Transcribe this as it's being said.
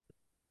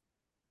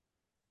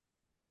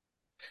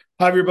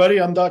Hi, everybody.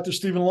 I'm Dr.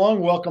 Stephen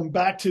Long. Welcome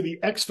back to the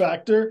X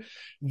Factor,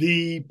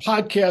 the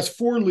podcast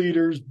for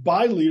leaders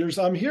by leaders.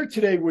 I'm here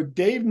today with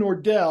Dave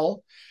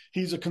Nordel.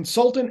 He's a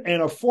consultant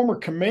and a former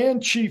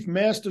Command Chief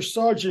Master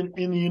Sergeant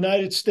in the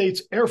United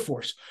States Air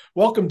Force.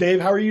 Welcome, Dave.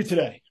 How are you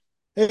today?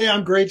 Hey,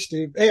 I'm great,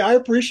 Steve. Hey, I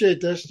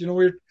appreciate this.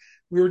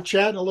 We were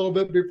chatting a little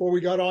bit before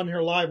we got on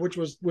here live, which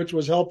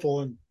was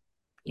helpful. And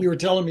you were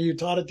telling me you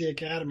taught at the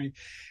academy,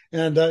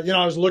 and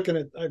I was looking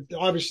at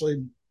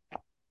obviously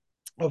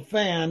a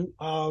fan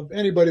of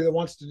anybody that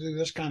wants to do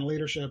this kind of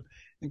leadership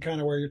and kind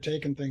of where you're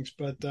taking things.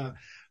 But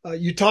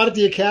you taught at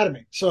the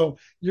academy, so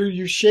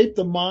you shaped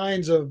the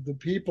minds of the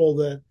people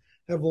that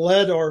have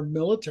led our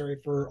military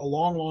for a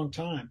long, long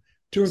time,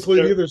 to include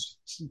Scary, either.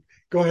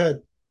 Go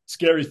ahead.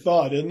 scary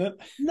thought, isn't it?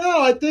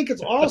 No, I think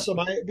it's awesome.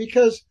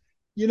 Because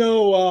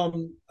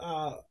military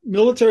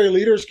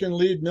leaders can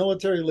lead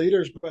military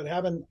leaders, but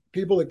having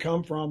people that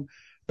come from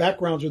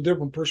backgrounds with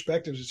different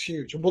perspectives is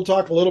huge. And we'll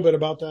talk a little bit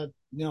about that,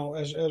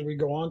 as we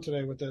go on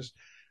today with this,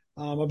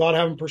 about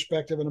having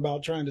perspective and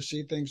about trying to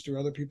see things through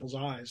other people's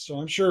eyes. So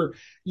I'm sure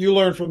you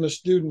learn from the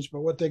students,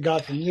 but what they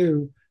got from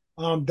you,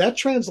 that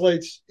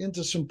translates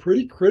into some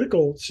pretty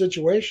critical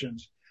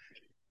situations.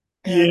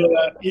 Yeah,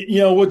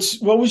 And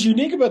what was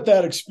unique about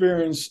that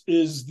experience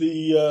is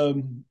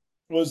the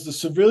was the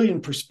civilian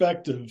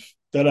perspective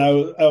that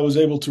I was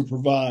able to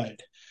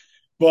provide.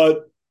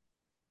 But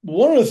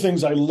one of the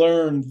things I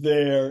learned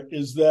there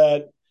is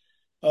that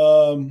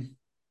um,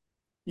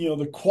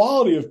 the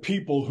quality of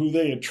people who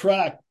they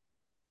attract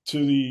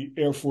to the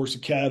Air Force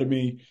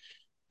Academy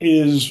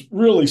is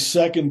really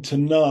second to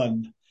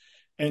none.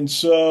 And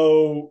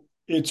so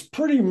it's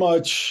pretty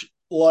much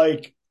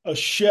like a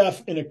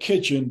chef in a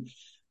kitchen.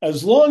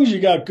 As long as you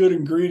got good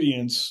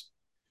ingredients,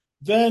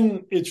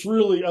 then it's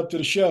really up to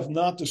the chef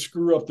not to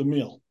screw up the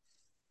meal.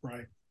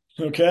 right.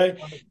 Okay.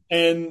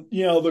 And,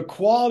 the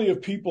quality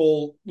of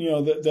people,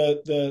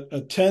 that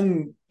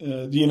attend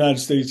the United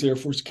States Air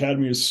Force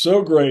Academy is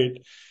so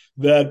great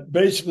that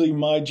basically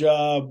my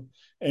job,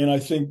 and I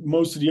think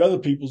most of the other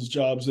people's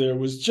jobs there,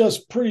 was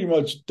just pretty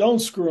much don't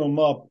screw them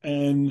up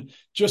and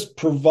just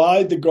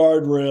provide the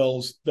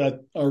guardrails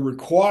that are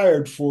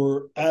required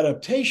for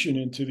adaptation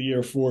into the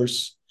Air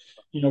Force,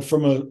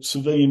 from a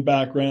civilian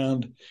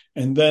background,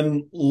 and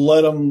then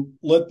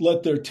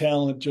let their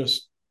talent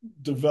just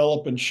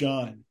develop and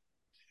shine.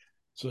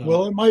 So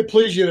Well, it might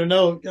please you to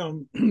know,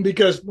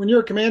 because when you're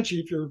a command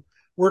chief, you're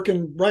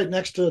working right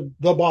next to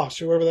the boss,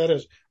 whoever that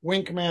is,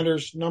 wing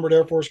commanders, numbered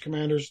Air Force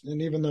commanders,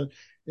 and even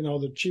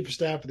the chief of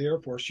staff of the Air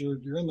Force.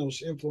 You're in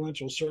those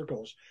influential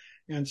circles,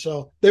 and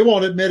so they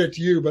won't admit it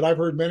to you, but I've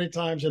heard many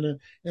times in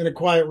a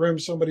quiet room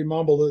somebody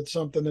mumbled at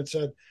something that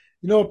said,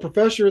 a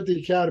professor at the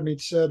academy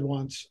said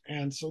once,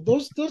 and so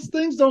those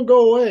things don't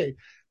go away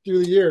through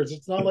the years.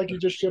 It's not like you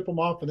just ship them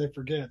off and they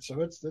forget.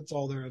 So it's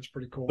all there. It's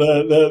pretty cool.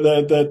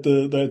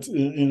 that's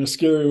in a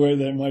scary way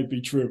that might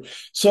be true.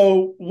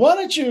 So why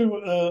don't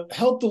you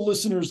help the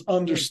listeners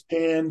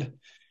understand,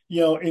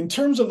 in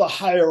terms of the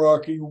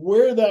hierarchy,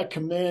 where that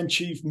command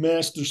chief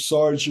master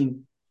sergeant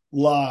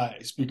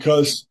lies?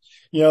 Because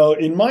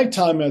in my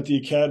time at the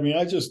academy,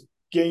 I just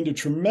gained a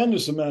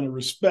tremendous amount of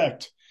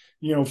respect,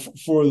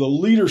 for the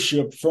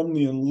leadership from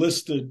the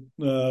enlisted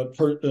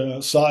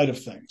side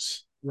of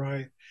things.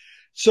 Right.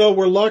 So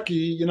we're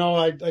lucky.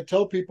 I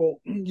tell people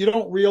you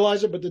don't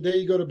realize it, but the day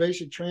you go to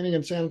basic training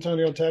in San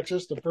Antonio,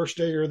 Texas, the first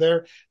day you're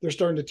there, they're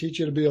starting to teach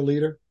you to be a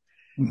leader.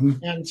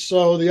 Mm-hmm. And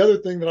so the other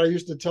thing that I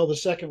used to tell the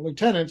second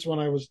lieutenants when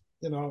I was,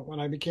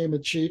 when I became a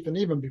chief and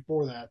even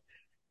before that,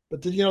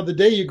 but the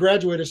day you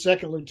graduate a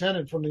second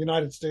lieutenant from the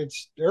United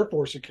States Air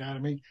Force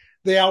Academy,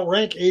 they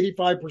outrank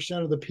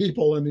 85% of the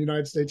people in the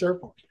United States Air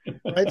Force.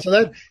 Right. So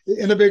that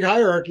in the big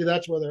hierarchy,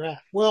 that's where they're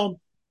at.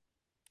 Well,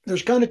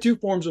 there's kind of two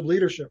forms of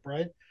leadership,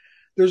 right?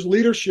 There's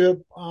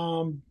leadership,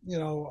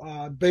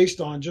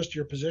 based on just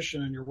your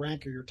position and your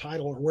rank or your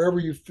title or wherever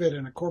you fit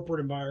in a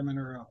corporate environment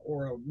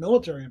or a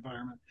military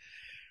environment.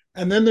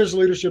 And then there's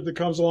leadership that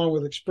comes along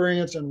with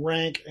experience and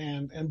rank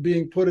and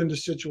being put into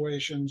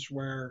situations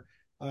where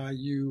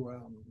you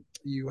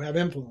have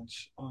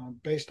influence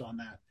based on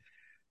that.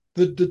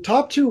 The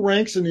top two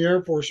ranks in the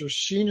Air Force are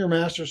senior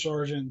master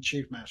sergeant and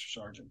chief master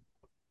sergeant.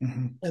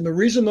 Mm-hmm. And the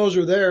reason those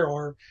are there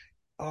are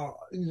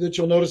that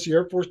you'll notice the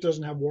Air Force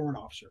doesn't have warrant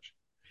officers.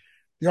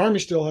 The Army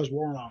still has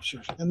warrant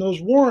officers. And those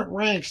warrant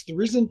ranks, the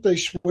reason they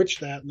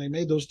switched that and they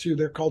made those two,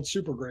 they're called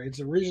super grades.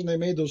 The reason they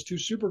made those two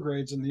super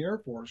grades in the Air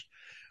Force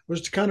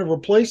was to kind of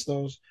replace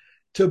those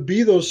to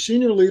be those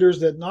senior leaders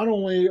that not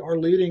only are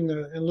leading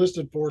the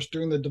enlisted force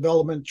doing the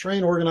development,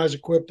 train, organize,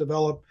 equip,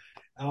 develop,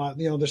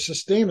 the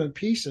sustainment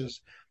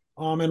pieces,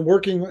 and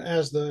working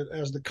as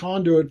the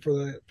conduit for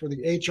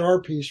the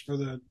HR piece for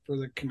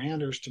the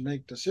commanders to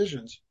make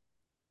decisions,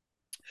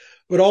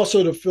 but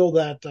also to fill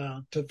that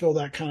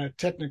kind of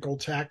technical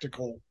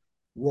tactical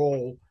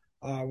role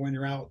when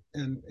you're out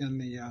in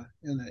an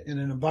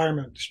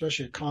environment,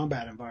 especially a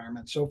combat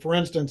environment. So, for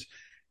instance,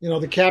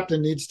 the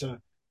captain needs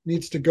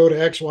to go to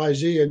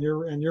XYZ,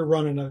 and you're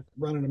running a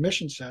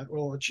mission set.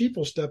 Well, a chief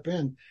will step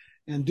in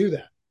and do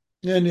that.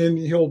 and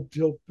he'll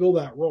fill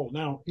that role.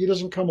 Now he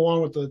doesn't come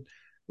along with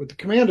the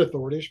command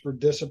authorities for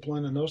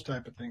discipline and those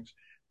type of things,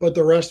 but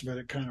the rest of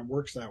it kind of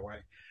works that way.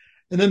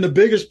 And then the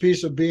biggest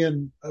piece of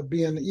being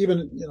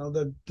even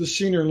the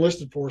senior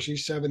enlisted force,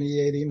 he's 70,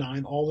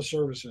 89, all the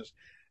services.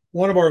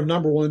 One of our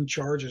number one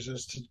charges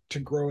is to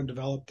grow and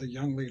develop the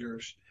young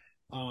leaders,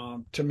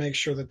 to make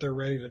sure that they're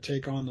ready to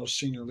take on those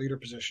senior leader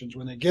positions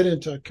when they get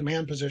into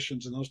command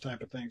positions and those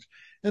type of things,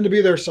 and to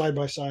be there side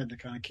by side to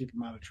kind of keep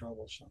them out of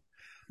trouble. So,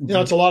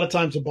 Mhm. it's a lot of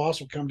times the boss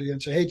will come to you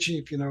and say, "Hey,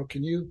 chief,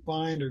 can you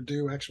find or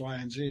do X, Y,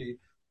 and Z?"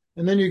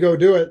 And then you go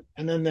do it,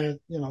 and then the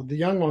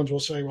young ones will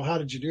say, "Well, how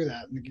did you do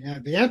that?"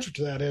 And the answer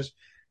to that is,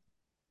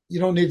 you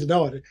don't need to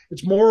know it.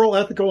 It's moral,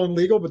 ethical, and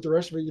legal, but the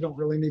rest of it you don't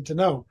really need to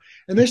know.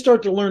 And they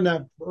start to learn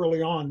that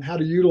early on, how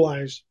to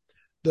utilize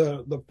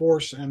the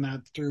force and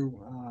that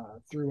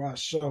through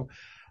us. So,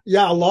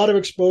 yeah, a lot of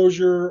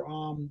exposure.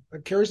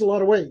 It carries a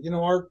lot of weight.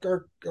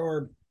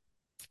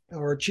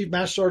 Our chief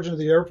master sergeant of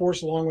the Air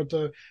Force, along with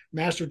the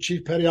master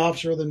chief petty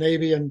officer of the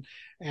Navy and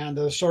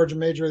the sergeant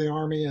major of the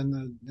Army and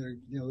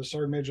the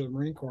sergeant major of the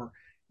Marine Corps.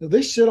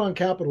 They sit on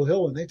Capitol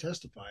Hill and they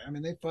testify. I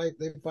mean, they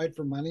fight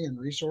for money and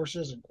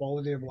resources and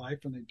quality of life,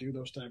 and they do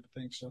those type of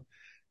things.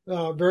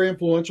 So, very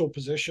influential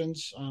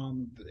positions.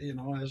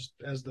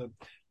 As the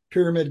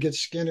pyramid gets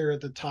skinnier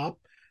at the top,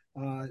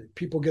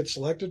 people get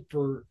selected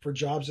for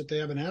jobs that they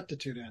have an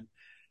aptitude in.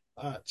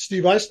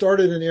 Steve, I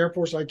started in the Air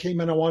Force. I came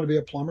in, I wanted to be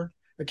a plumber.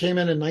 I came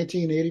in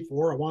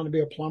 1984. I wanted to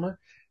be a plumber.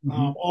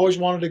 Mhm. Always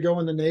wanted to go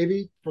in the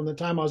Navy from the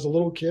time I was a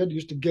little kid.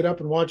 Used to get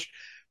up and watch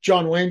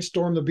John Wayne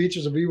storm the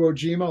beaches of Iwo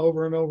Jima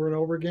over and over and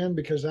over again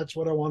because that's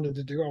what I wanted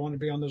to do. I wanted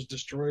to be on those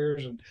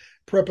destroyers and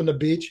prepping the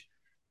beach.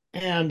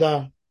 And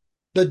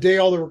the day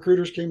all the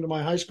recruiters came to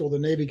my high school, the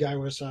Navy guy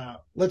was,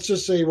 let's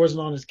just say he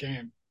wasn't on his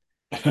game.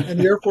 And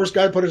the Air Force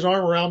guy put his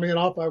arm around me and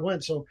off I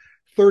went. So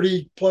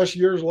 30 plus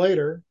years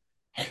later,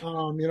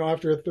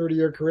 after a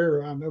 30-year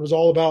career. It was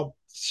all about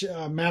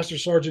Master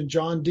Sergeant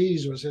John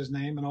Dees was his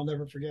name, and I'll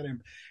never forget him.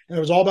 And it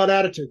was all about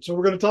attitude. So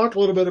we're going to talk a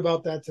little bit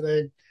about that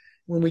today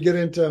when we get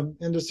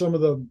into some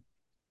of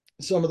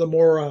the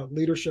more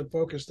leadership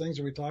focused things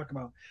that we talk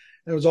about.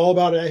 And it was all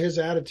about his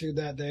attitude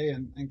that day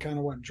and kind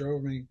of what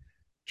drove me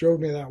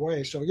that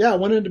way. So yeah, I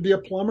went in to be a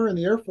plumber, and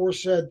the Air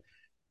Force said,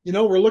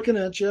 we're looking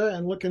at you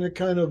and looking at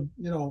kind of,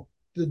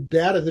 the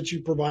data that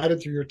you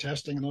provided through your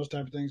testing and those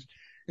type of things.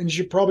 And you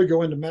should probably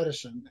go into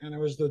medicine. And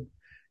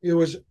it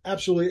was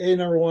absolutely a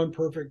number one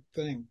perfect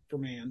thing for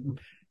me. And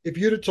if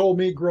you'd have told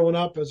me growing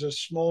up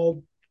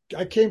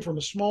I came from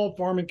a small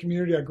farming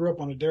community. I grew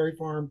up on a dairy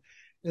farm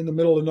in the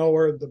middle of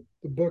nowhere. The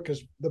book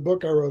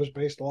I wrote is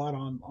based a lot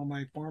on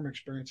my farm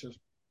experiences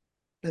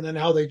and then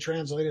how they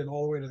translated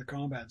all the way to the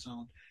combat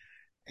zone.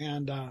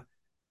 And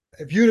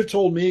if you'd have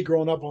told me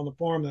growing up on the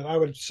farm that I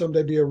would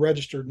someday be a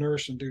registered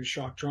nurse and do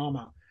shock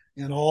trauma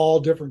in all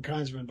different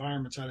kinds of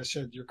environments, I'd have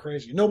said you're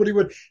crazy.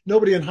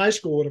 Nobody in high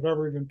school would have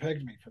ever even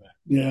pegged me for that.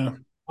 Yeah.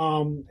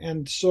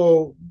 And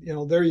so,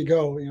 there you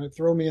go.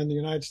 Throw me in the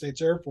United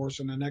States Air Force,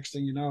 and the next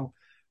thing you know,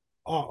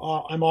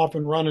 I'm off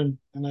and running.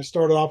 And I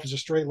started off as a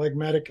straight leg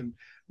medic and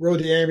rode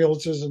the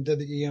ambulances and did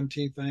the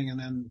EMT thing. And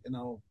then,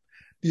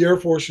 the Air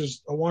Force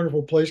is a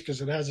wonderful place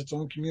because it has its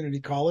own community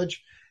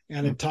college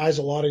and it ties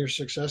a lot of your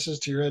successes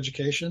to your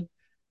education.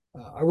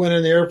 I went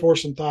in the Air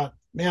Force and thought,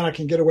 man, I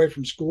can get away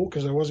from school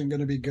because I wasn't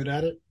going to be good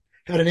at it.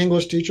 Had an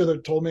English teacher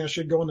that told me I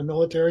should go in the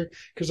military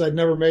because I'd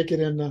never make it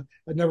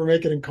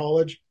in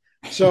college.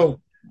 So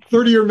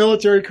 30-year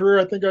military career,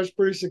 I think I was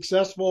pretty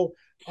successful.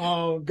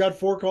 Got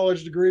 4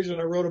 college degrees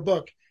and I wrote a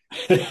book.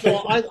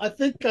 So I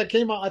think I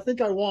came out. I think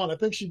I won. I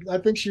think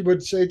she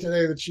would say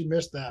today that she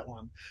missed that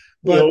one,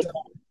 Well, but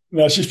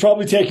no, she's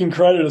probably taking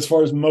credit as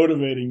far as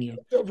motivating you.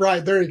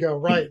 right, there you go.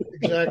 Right,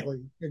 exactly,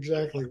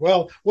 exactly.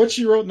 Well, what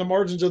she wrote in the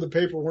margins of the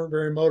paper weren't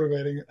very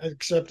motivating,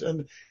 except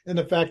in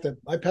the fact that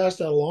I passed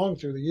that along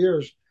through the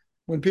years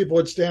when people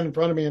would stand in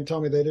front of me and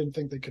tell me they didn't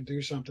think they could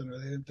do something or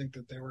they didn't think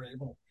that they were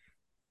able.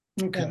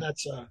 And Okay.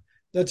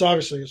 that's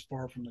obviously as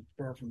far from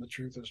the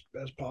truth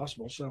as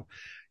possible. So,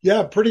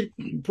 yeah, pretty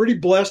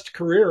blessed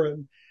career.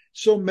 And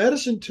so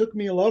medicine took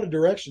me a lot of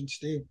directions,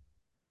 Steve,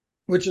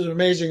 which is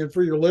amazing. And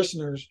for your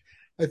listeners,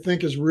 I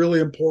think is really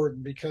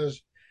important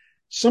because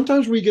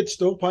sometimes we get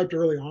stovepiped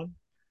early on.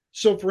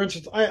 So, for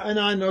instance,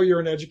 I know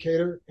you're an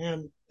educator,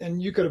 and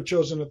you could have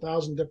chosen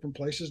 1,000 different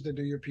places to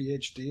do your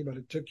PhD, but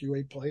it took you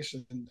a place,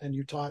 and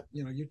you taught,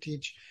 you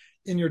teach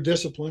in your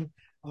discipline.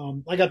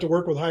 I got to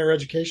work with higher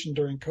education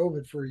during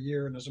COVID for a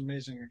year, and it was an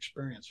amazing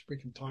experience. We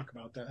can talk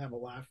about that, have a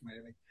laugh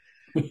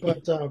maybe.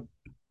 But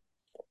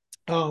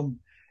um,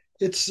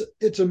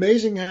 it's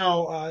amazing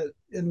how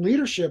in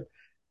leadership,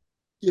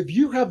 if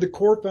you have the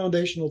core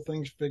foundational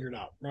things figured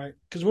out, right?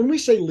 Because when we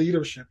say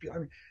leadership, I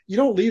mean, you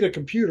don't lead a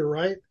computer,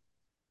 right?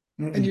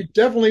 And Mm-mm. you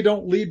definitely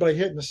don't lead by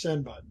hitting the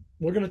send button.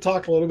 We're going to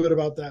talk a little bit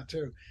about that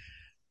too.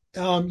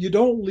 You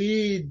don't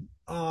lead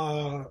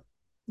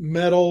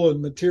metal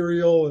and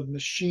material and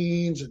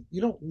machines, and you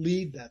don't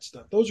lead that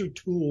stuff. Those are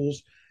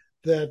tools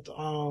that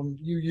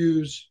you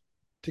use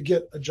to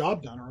get a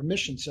job done or a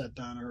mission set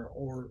done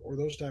or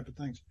those type of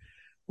things.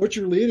 what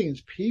you're leading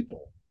is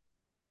people.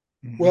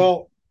 Hmm.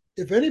 Well,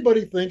 if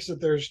anybody thinks that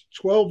there's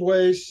 12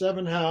 ways,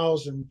 7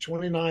 hows, and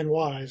 29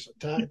 whys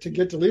to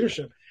get to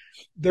leadership,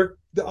 they're,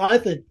 I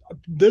think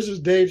this is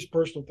Dave's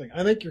personal thing.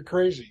 I think you're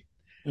crazy.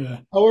 Yeah.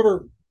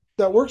 However,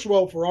 that works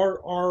well for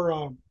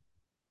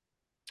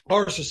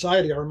our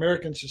society, our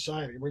American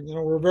society.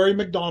 We're very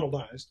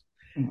McDonaldized,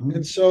 and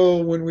Hmm.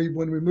 so when we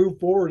move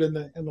forward in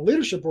the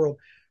leadership world,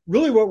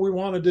 really what we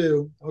want to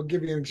do, I'll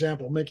give you an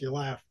example, make you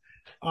laugh.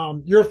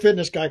 You're a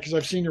fitness guy because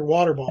I've seen your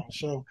water bottle,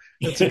 so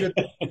it's a good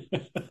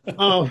thing.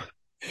 Um,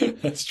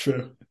 That's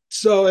true.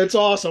 so it's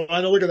awesome.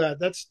 I know. Look at that.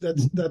 That's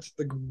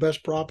the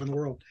best prop in the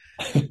world.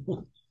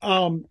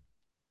 Um,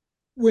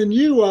 when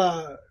you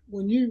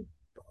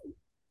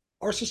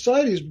our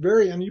society is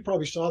very, and you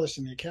probably saw this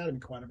in the academy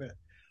quite a bit.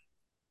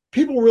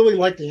 People really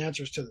like the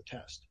answers to the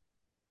test.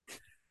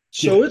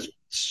 Yeah.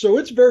 So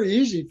it's very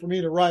easy for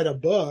me to write a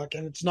book,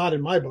 and it's not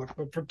in my book,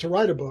 but to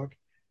write a book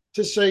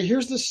to say,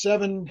 here's the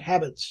 7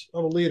 habits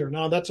of a leader.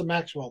 Now that's a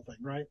Maxwell thing,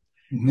 right?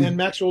 And Hmm.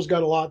 Maxwell's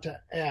got a lot to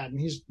add, and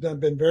he's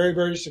been very,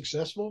 very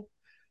successful.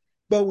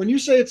 But when you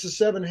say it's the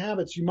 7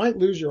 habits, you might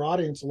lose your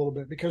audience a little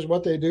bit because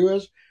what they do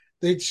is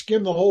they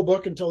skim the whole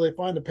book until they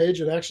find a page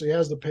that actually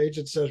has the page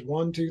that says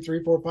 1, 2,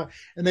 3, 4, 5,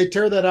 and they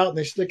tear that out and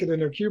they stick it in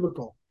their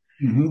cubicle,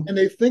 Hmm. and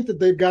they think that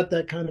they've got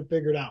that kind of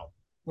figured out.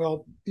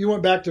 Well, you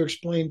went back to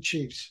explain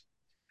chiefs.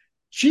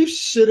 Chiefs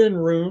sit in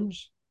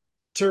rooms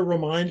to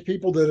remind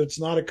people that it's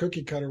not a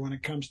cookie cutter when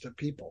it comes to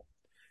people.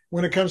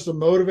 When it comes to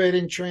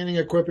motivating, training,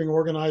 equipping,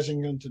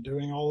 organizing, and to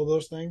doing all of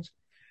those things,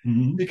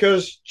 Hmm.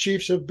 because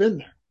chiefs have been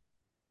there.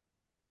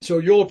 So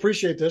you'll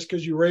appreciate this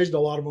because you raised a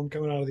lot of them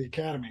coming out of the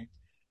academy.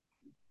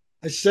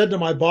 I said to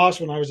my boss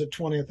when I was at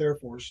 20th Air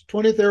Force,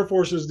 20th Air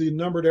Force is the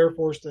numbered Air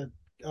Force that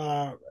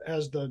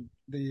has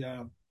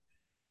the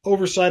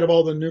oversight of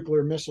all the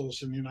nuclear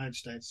missiles in the United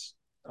States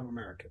of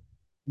America.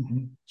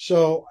 Hmm.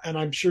 So, and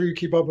I'm sure you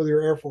keep up with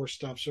your Air Force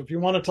stuff. So if you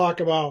want to talk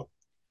about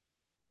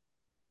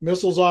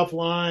missiles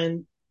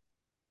offline,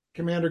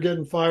 commander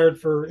getting fired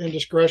for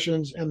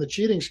indiscretions, and the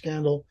cheating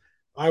scandal,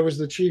 I was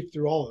the chief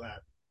through all of that.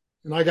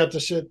 And I got to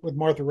sit with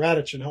Martha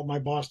Radich and help my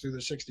boss do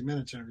the 60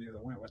 Minutes interview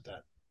that went with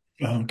that.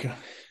 Okay.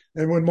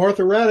 And when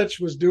Martha Radich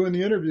was doing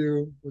the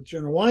interview with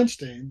General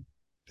Weinstein,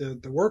 the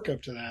work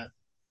up to that,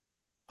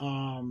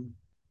 um,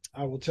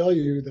 I will tell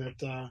you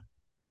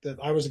that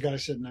I was the guy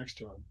sitting next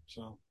to him.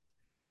 So,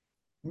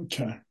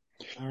 Okay.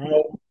 all right.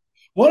 Well,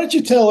 why don't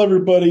you tell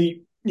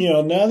everybody,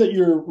 now that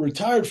you're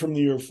retired from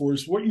the Air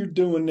Force, what you're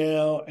doing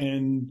now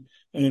and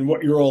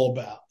what you're all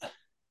about?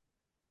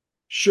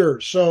 Sure.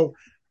 So,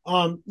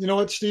 you know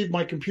what, Steve?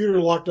 My computer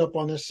locked up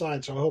on this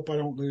side, so I hope I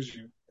don't lose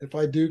you. If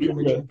I do, You're can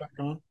we good. jump back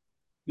on?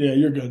 Yeah,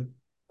 you're good.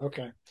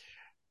 Okay.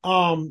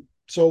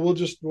 So we'll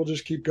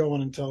just keep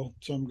going until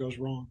something goes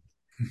wrong.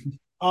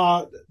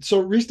 So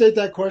restate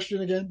that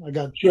question again. I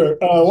got Sure.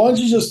 Why don't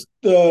you just,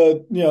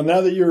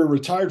 now that you're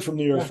retired from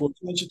the Air yeah. Force,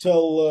 why don't you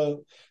tell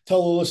the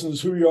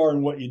listeners who you are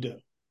and what you do?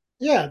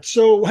 Yeah.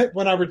 So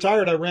when I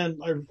retired,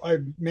 I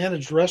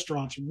managed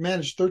restaurants,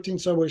 managed 13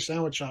 Subway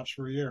sandwich shops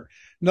for a year.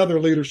 Another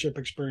leadership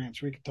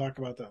experience. We could talk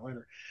about that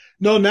later.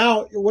 No,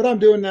 now what I'm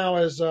doing now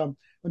is I'm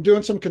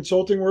doing some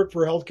consulting work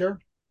for healthcare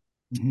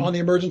on Hmm. the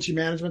emergency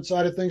management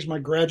side of things. My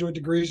graduate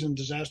degree is in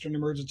disaster and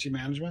emergency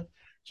management.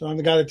 So I'm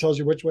the guy that tells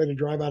you which way to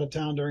drive out of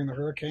town during the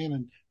hurricane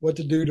and what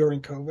to do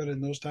during COVID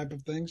and those type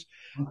of things.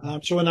 Okay.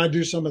 So and I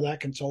do some of that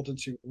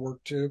consultancy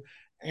work too,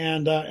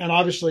 and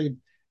obviously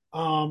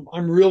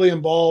I'm really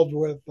involved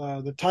with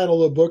the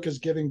title of the book is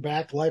Giving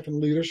Back: Life and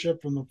Leadership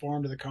from the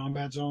Farm to the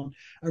Combat Zone.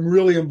 I'm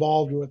really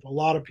involved with a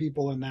lot of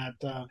people in that.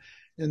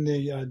 In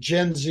the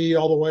Gen Z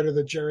all the way to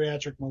the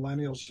geriatric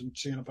millennials, and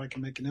seeing if I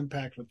can make an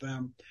impact with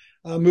them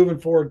moving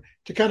forward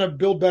to kind of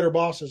build better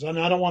bosses. And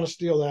I don't want to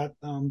steal that.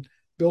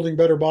 Building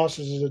better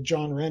bosses is a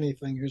John Rennie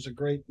thing, who's a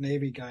great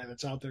Navy guy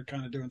that's out there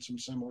kind of doing some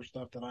similar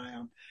stuff that I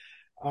am.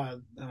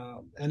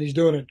 And he's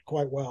doing it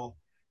quite well.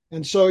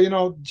 And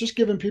so, just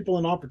giving people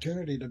an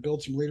opportunity to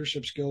build some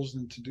leadership skills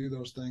and to do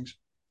those things.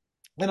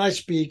 And I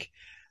speak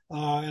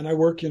and I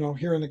work,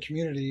 here in the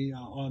community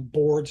on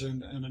boards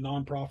and a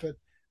nonprofit.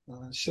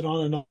 Sit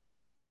on a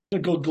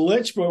Technical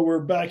glitch, but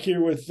we're back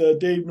here with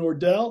Dave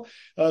Nordel.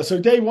 So,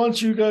 Dave, why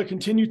don't you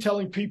continue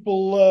telling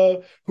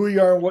people who you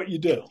are and what you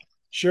do?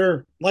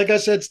 Sure. Like I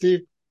said,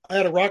 Steve, I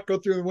had a rock go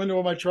through the window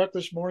of my truck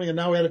this morning, and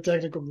now we had a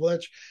technical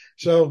glitch.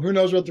 So who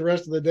knows what the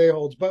rest of the day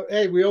holds? But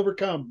hey, we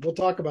overcome. We'll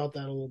talk about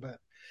that a little bit.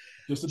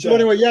 Just a So bit.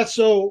 anyway, yeah.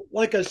 So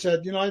like I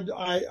said,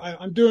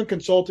 I'm doing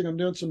consulting. I'm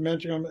doing some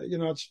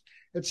mentoring.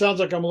 It sounds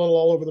like I'm a little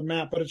all over the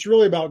map, but it's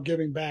really about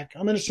giving back.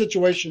 I'm in a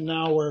situation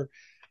now where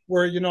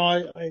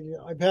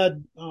I've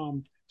had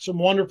some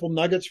wonderful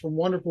nuggets from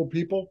wonderful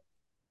people,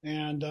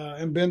 and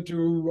been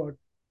through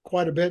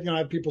quite a bit. I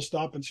have people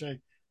stop and say,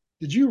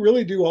 "Did you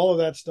really do all of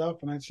that stuff?"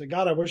 And I'd say,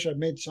 "God, I wish I'd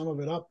made some of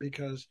it up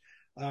because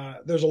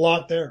there's a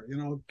lot there."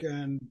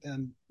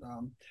 And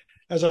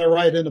as I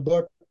write in the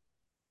book,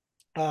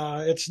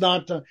 it's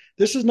not.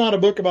 This is not a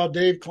book about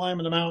Dave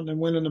climbing the mountain and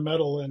winning the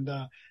medal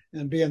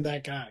and being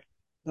that guy.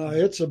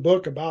 It's a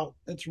book about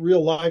it's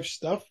real life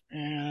stuff,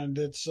 and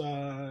it's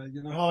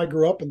how I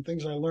grew up and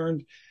things I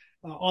learned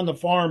on the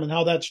farm and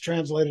how that's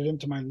translated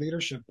into my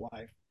leadership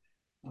life.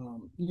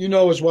 You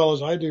know as well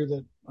as I do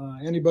that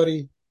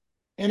anybody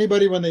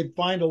when they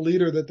find a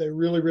leader that they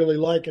really really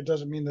like, it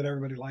doesn't mean that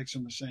everybody likes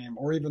them the same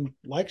or even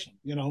likes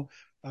them,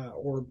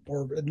 or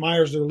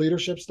admires their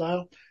leadership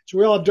style. So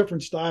we all have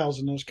different styles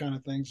and those kind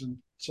of things, and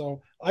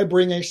so I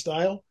bring a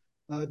style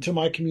to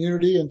my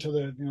community and to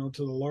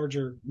the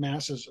larger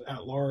masses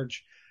at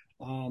large,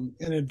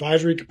 in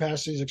advisory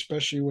capacities,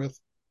 especially with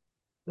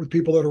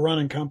people that are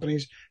running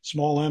companies,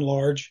 small and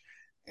large,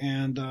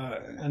 and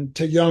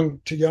to young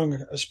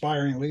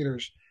aspiring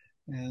leaders,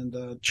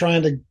 and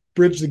trying to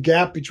bridge the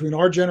gap between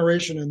our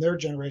generation and their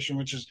generation,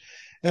 which is,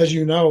 as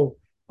you know,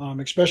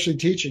 especially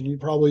teaching. You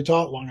probably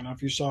taught long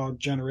enough. You saw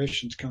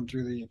generations come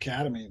through the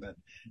academy that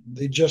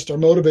they just are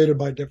motivated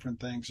by different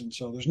things, and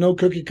so there's no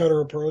cookie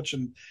cutter approach.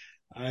 And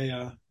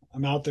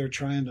I'm out there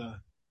trying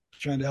to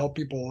help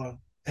people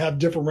have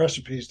different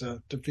recipes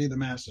to feed the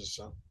masses.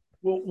 So.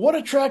 Well, what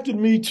attracted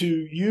me to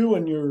you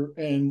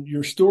and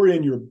your story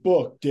in your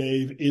book,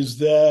 Dave, is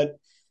that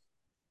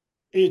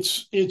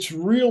it's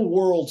real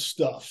world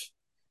stuff.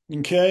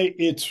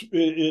 Okay,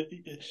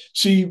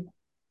 see,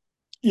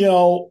 you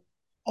know,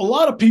 a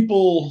lot of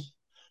people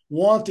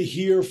want to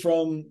hear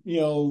from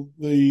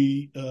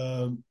the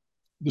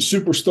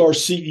superstar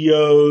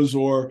CEOs,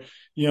 or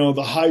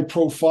the high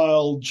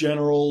profile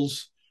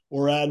generals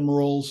or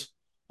admirals.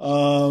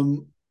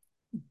 Um,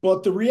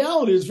 but the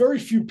reality is, very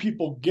few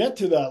people get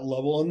to that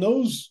level, and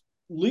those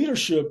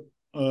leadership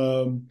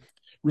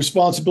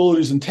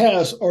responsibilities and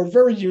tasks are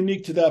very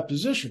unique to that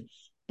position.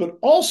 But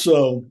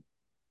also,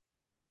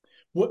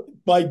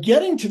 by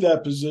getting to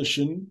that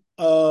position,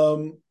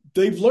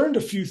 they've learned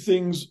a few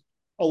things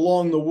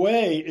along the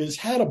way, is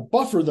how to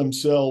buffer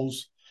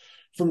themselves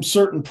from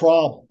certain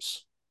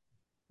problems.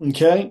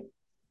 Okay,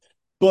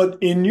 but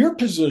in your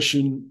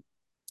position,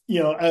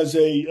 as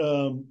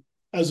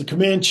a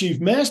command chief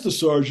master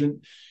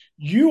sergeant,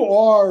 you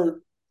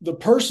are the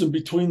person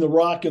between the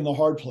rock and the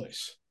hard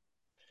place.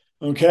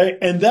 Okay,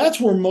 and that's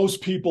where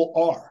most people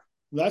are.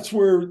 That's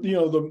where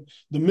the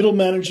middle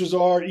managers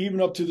are, even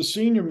up to the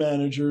senior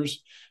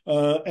managers.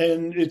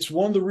 And it's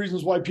one of the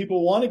reasons why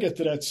people want to get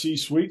to that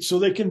C-suite, so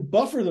they can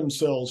buffer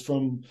themselves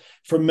from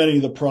many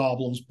of the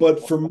problems.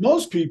 But for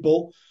most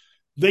people,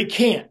 they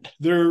can't.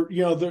 They're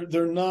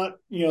not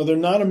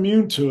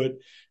immune to it.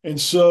 And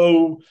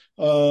so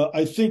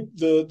I think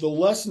the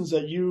lessons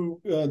that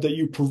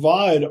you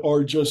provide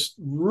are just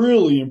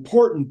really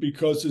important,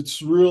 because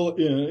it's real.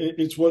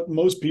 It's what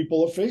most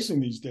people are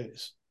facing these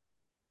days.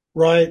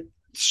 Right.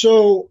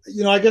 So,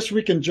 I guess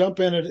we can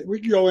jump in it. We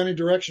can go any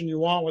direction you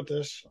want with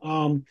this,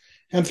 and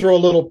throw a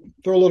little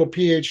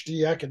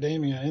PhD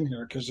academia in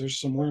here because there's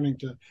some learning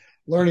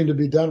to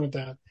be done with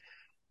that.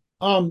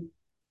 Um,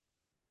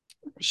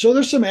 so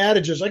there's some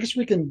adages. I guess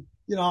we can,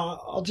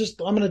 I'll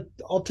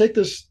take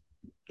this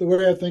the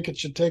way I think it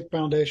should take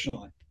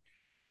foundationally.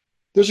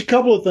 There's a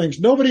couple of things.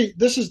 Nobody,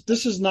 this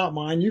is not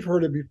mine. You've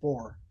heard it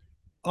before,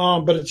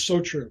 but it's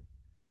so true.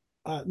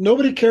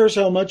 Nobody cares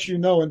how much you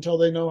know until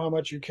they know how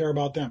much you care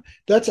about them.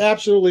 That's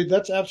absolutely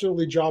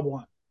job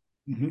one.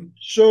 Mm-hmm.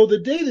 So the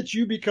day that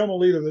you become a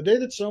leader, the day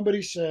that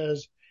somebody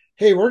says,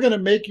 "Hey, we're going to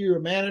make you a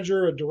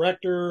manager, a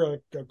director,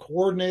 a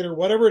coordinator,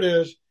 whatever it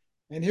is,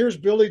 and here's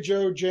Billy,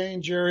 Joe,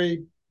 Jane,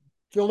 Jerry,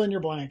 fill in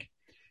your blank,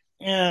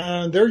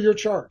 and they're your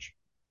charge."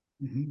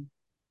 Mm-hmm.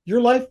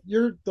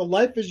 The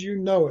life as you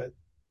know it,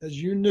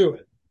 as you knew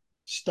it,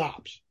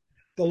 stops.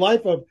 The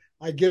life of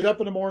I get up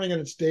in the morning and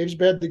it's Dave's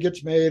bed that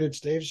gets made, it's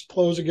Dave's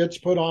clothes that gets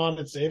put on,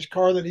 it's Dave's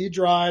car that he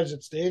drives,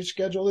 it's Dave's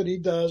schedule that he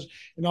does.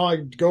 I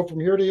go from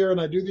here to here and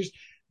I do these.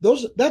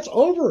 That's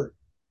over.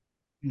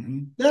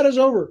 Mm-hmm. That is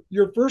over.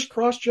 Your first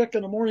cross check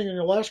in the morning and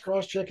your last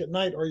cross check at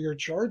night are your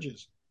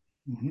charges,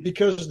 Mm-hmm.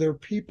 because they're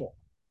people.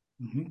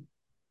 Mm-hmm.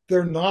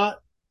 They're not.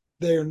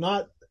 They're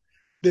not.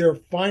 They're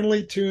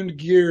finely tuned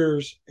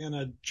gears in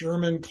a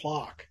German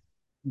clock,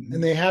 and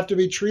Mm-hmm. they have to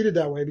be treated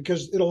that way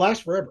because it'll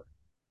last forever.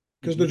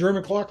 Because the Mm-hmm.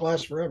 German clock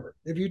lasts forever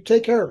if you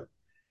take care of it.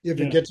 If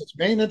it Yeah. gets its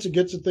maintenance, it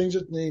gets the things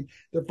it needs.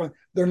 They're fine.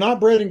 They're not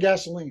bread and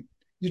gasoline.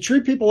 You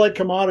treat people like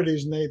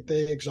commodities, and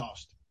they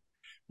exhaust.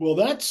 Well,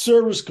 that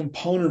service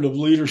component of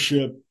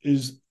leadership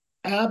is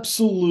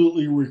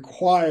absolutely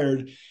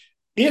required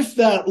if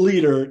that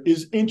leader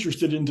is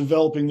interested in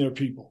developing their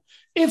people.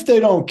 If they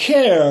don't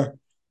care,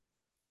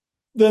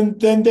 then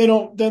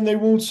they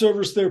won't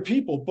service their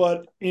people.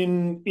 But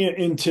in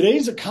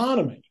today's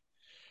economy,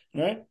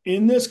 right,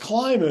 in this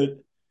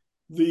climate,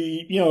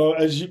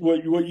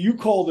 what you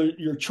call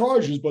your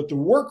charges, but the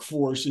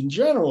workforce in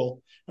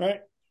general,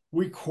 right,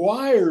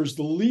 requires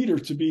the leader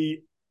to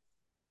be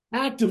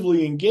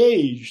actively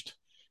engaged,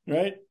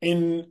 right,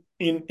 in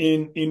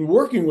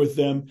working with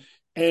them,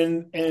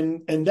 and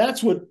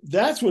that's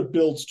what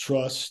builds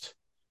trust,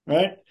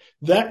 right?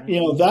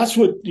 That's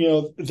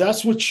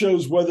what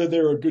shows whether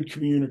they're a good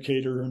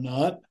communicator or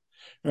not,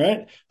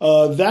 right?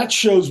 That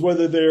shows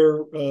whether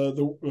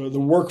the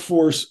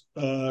workforce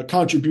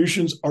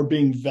contributions are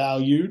being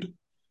valued,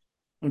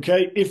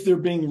 okay, if they're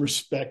being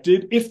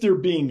respected, if they're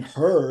being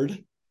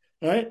heard,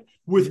 right?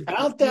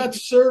 Without that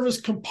service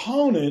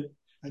component,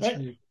 That's right,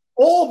 huge.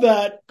 all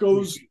that Huge.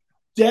 goes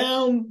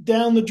down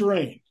the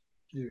drain.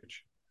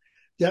 Huge.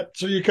 Yep.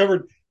 So you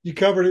covered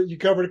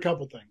a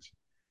couple things.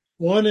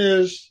 One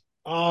is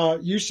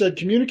you said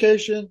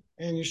communication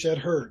and you said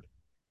heard,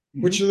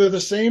 which Mm-hmm. are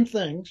the same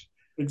things.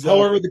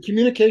 However, Exactly. the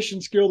communication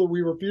skill that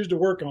we refuse to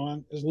work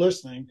on is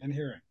listening and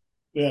hearing.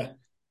 Yeah.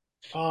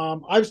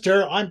 I was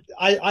terrible.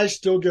 I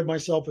still give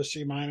myself a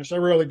C minus. I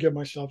rarely give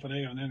myself an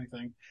A on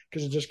anything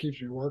because it just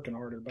keeps me working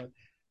harder. But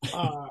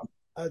uh,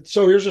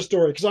 so here's a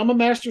story because I'm a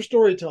master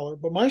storyteller,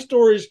 but my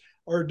stories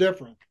are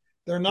different.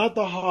 They're not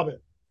The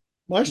Hobbit.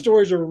 My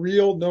stories are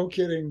real, no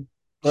kidding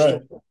Right.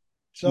 stories. Mm-hmm.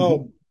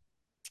 So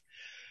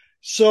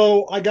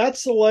so I got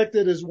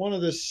selected as one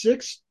of the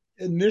six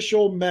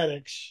initial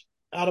medics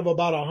out of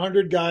about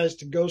 100 guys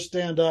to go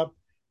stand up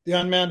the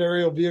unmanned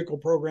aerial vehicle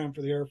program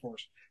for the Air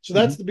Force. So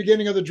Mm-hmm. that's the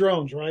beginning of the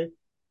drones, right?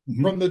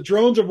 Mm-hmm. From the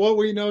drones of what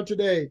we know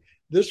today,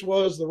 this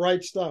was the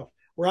right stuff.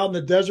 We're out in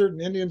the desert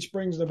in Indian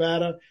Springs,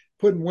 Nevada,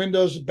 putting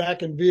windows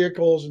back in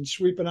vehicles and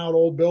sweeping out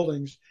old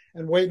buildings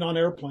and waiting on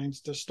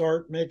airplanes to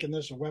start making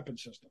this a weapon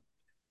system.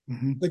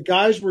 Mm-hmm. The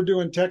guys were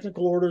doing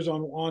technical orders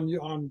on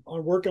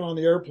working on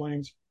the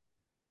airplanes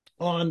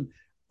on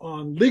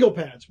legal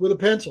pads with a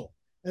pencil.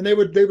 And they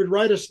would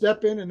write a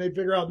step in and they'd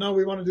figure out, no,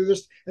 we want to do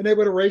this. And they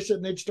would erase it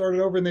and they'd start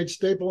it over and they'd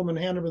staple them and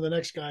hand them to the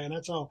next guy. And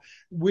that's how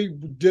we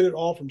did it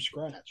all from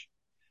scratch.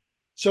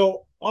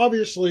 So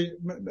obviously,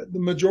 the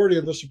majority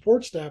of the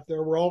support staff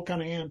there were all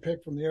kind of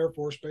handpicked from the Air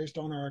Force based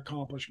on our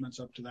accomplishments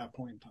up to that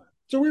point in time.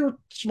 So we were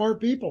smart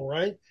people,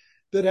 right?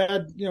 That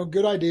had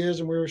good ideas,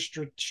 and we were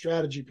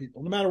strategy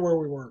people, no matter where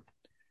we were.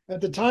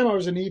 At the time, I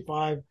was an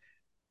E5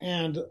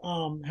 and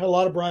had a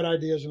lot of bright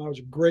ideas, and I was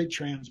a great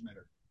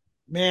transmitter.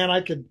 Man,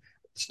 I could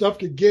stuff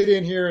could get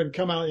in here and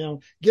come out,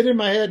 get in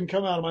my head and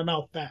come out of my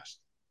mouth fast.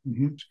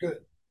 Mm-hmm. It's good,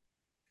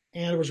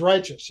 and it was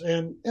righteous,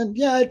 and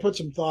yeah, I put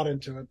some thought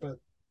into it, but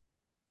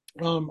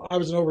I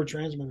was an over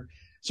transmitter.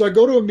 So I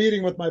go to a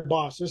meeting with my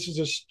boss. This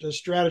is a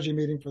strategy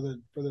meeting for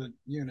the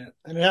unit,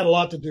 and it had a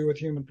lot to do with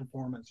human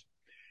performance.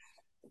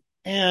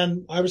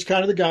 And I was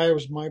kind of the guy. It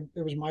was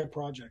my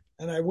project.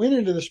 And I went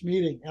into this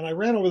meeting and I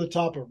ran over the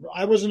top of.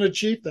 I wasn't a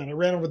chief then. I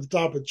ran over the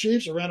top of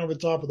chiefs. I ran over the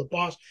top of the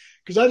boss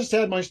because I just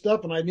had my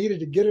stuff and I needed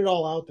to get it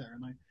all out there.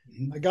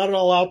 And I got it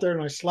all out there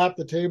and I slapped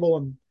the table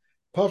and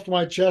puffed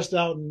my chest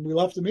out and we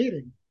left the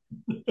meeting.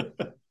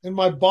 And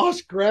my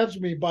boss grabs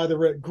me by the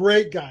wrist.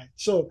 Great guy.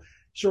 So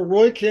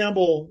Roy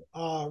Campbell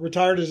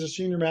retired as a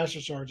senior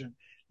master sergeant.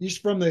 He's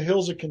from the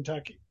hills of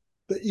Kentucky,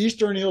 the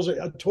eastern hills,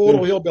 a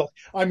total Yeah. hillbilly.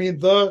 I mean,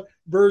 the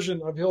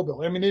version of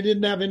hillbilly. I mean, he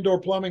didn't have indoor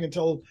plumbing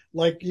until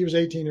like he was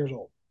 18 years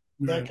old.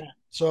 That Right. kind.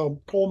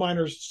 So coal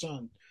miner's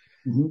son.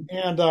 Mm-hmm.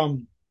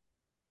 And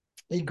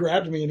he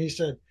grabbed me and he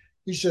said,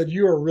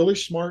 "You're a really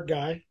smart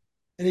guy."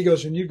 And he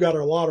goes, "And you've got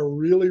a lot of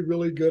really,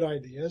 really good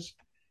ideas."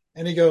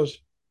 And he goes,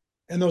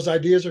 "And those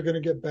ideas are going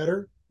to get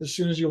better as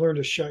soon as you learn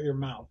to shut your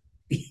mouth."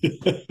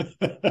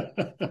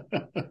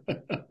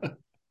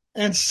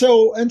 And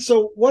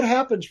so what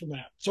happens from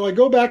that? So I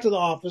go back to the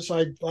office.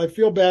 I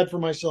feel bad for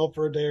myself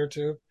for a day or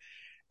two.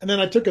 And then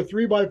I took a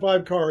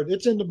 3x5 card.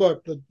 It's in the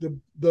book.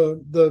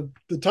 The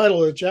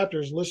title of the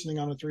chapter is Listening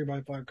on a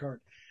 3x5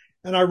 card.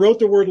 And I wrote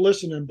the word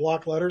listen in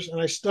block letters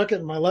and I stuck it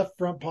in my left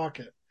front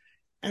pocket.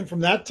 And from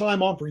that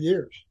time on for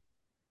years,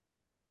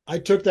 I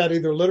took that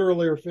either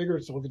literally or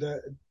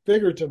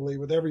figuratively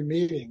with every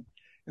meeting.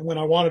 And when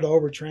I wanted to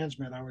over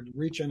transmit, I would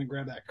reach in and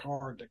grab that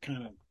card to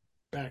kind of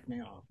back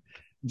me off.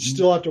 Mm-hmm.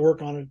 Still have to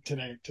work on it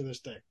today, to this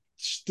day.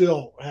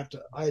 Still have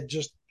to.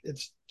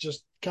 It's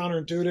just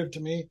counterintuitive to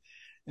me.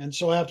 And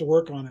so I have to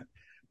work on it.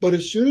 But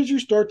as soon as you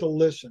start to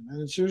listen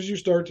and as soon as you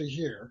start to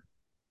hear,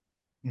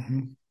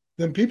 Mm-hmm.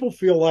 then people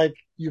feel like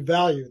you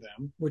value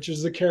them, which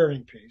is the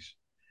caring piece.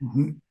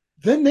 Mm-hmm.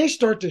 Then they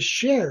start to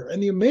share.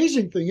 And the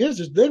amazing thing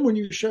is then when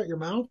you shut your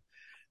mouth,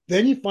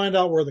 then you find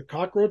out where the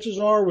cockroaches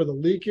are, where the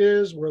leak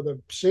is, where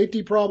the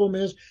safety problem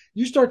is.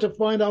 You start to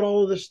find out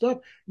all of this stuff.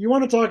 You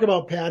want to talk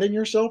about padding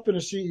yourself in a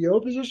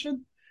CEO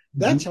position?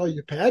 That's how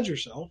you pad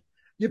yourself.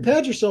 You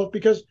pad yourself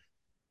because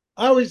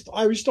I used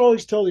to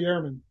always tell the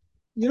airmen,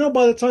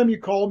 by the time you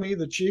call me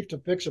the chief to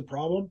fix a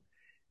problem,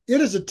 it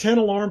is a 10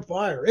 alarm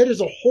fire. It is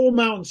a whole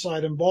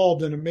mountainside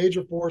involved in a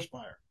major forest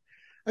fire.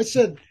 I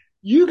said,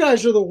 you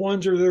guys are the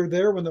ones that are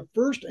there when the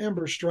first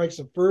ember strikes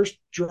the first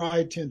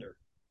dry tinder.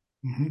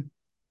 Mm-hmm.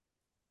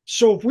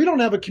 So if we don't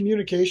have a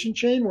communication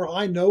chain where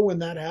I know when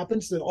that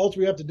happens, then all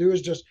we have to do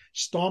is just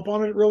stomp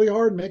on it really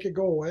hard and make it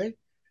go away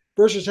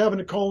versus having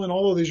to call in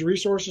all of these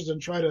resources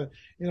and try to,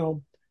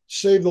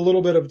 save the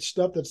little bit of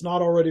stuff that's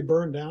not already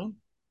burned down.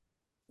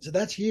 So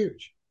that's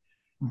huge.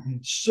 Mm-hmm.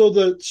 So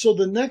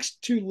the next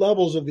two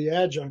levels of the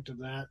adjunct of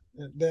that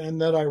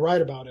and that I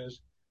write about is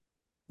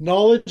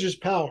knowledge is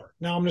power.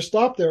 Now I'm going to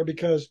stop there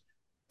because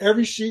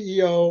every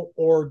CEO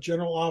or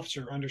general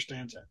officer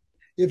understands that.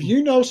 If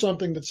you know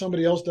something that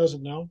somebody else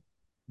doesn't know,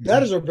 that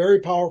Mm-hmm. is a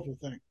very powerful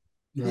thing.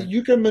 Right.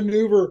 You can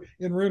maneuver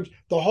in rooms.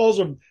 The halls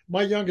of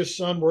my youngest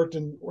son worked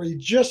in where he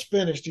just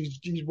finished.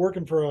 He's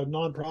working for a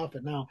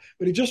nonprofit now,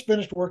 but he just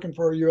finished working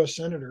for a U.S.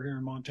 senator here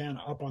in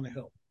Montana, up on the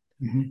hill.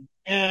 Mm-hmm.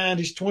 And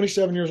he's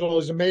 27 years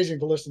old. He's amazing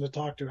to listen to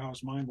talk to how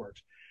his mind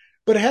works.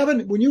 But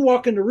having when you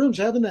walk into rooms,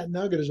 having that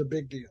nugget is a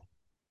big deal.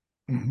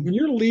 Mm-hmm. When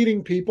you're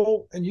leading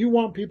people and you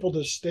want people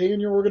to stay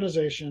in your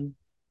organization,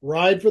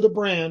 ride for the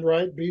brand,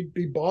 right? Be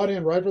bought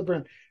in, ride for the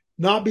brand,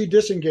 not be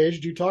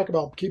disengaged. You talk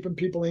about keeping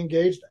people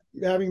engaged,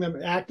 having them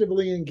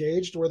actively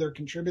engaged where they're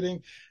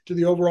contributing to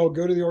the overall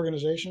good of the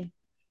organization.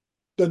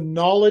 The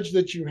knowledge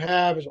that you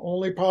have is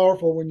only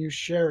powerful when you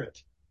share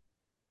it.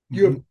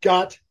 You Mm-hmm. have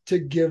got to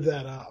give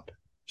that up,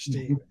 Mm-hmm.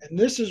 Steve. And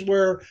this is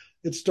where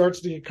it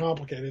starts to get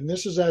complicated. And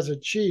this is as a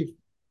chief.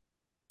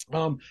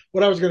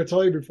 What I was going to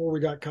tell you before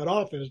we got cut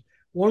off is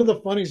one of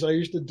the funnies I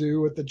used to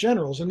do with the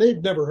generals, and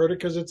they've never heard it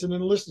because it's an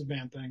enlisted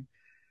man thing.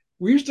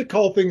 We used to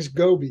call things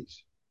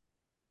gobies,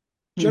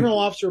 general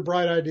officer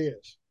bright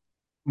ideas.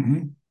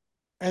 Mm-hmm.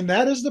 And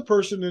that is the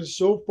person that is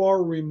so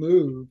far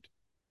removed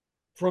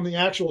from the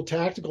actual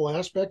tactical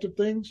aspect of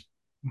things.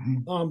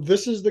 Mm-hmm.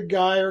 This is the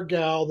guy or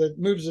gal that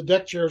moves the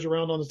deck chairs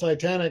around on the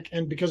Titanic,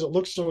 and because it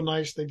looks so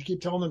nice, they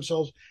keep telling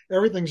themselves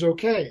everything's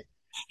okay.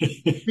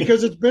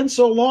 Because it's been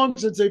so long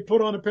since they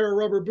put on a pair of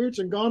rubber boots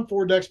and gone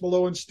 4 decks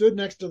below and stood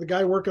next to the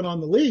guy working on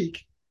the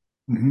leak,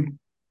 Mm-hmm.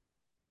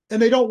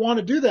 and they don't want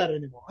to do that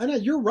anymore.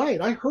 And you're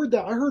right. I heard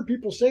that. I heard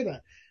people say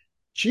that.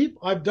 Chief,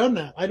 I've done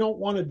that. I don't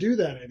want to do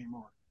that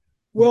anymore.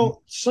 Mm-hmm.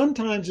 Well,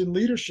 sometimes in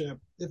leadership,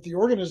 if the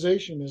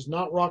organization is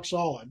not rock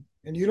solid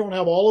and you don't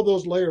have all of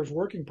those layers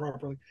working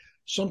properly,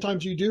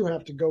 sometimes you do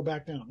have to go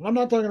back down. And I'm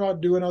not talking about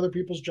doing other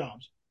people's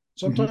jobs.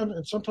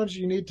 Mm-hmm. Sometimes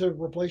you need to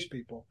replace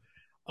people.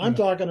 I'm Yeah.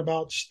 talking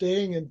about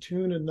staying in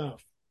tune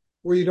enough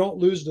where you don't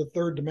lose the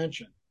third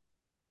dimension.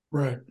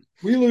 Right.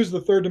 We lose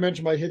the third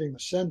dimension by hitting the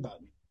send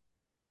button.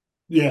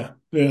 Yeah.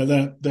 Yeah.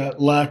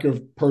 That lack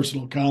of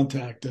personal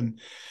contact, and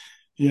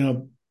you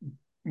know,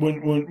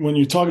 when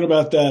you're talking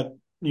about that,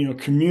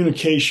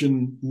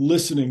 communication,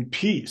 listening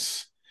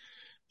piece,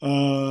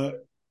 uh,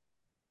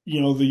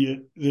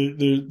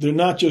 they're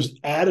not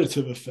just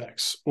additive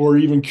effects or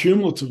even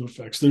cumulative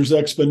effects. There's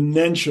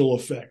exponential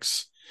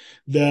effects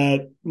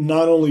that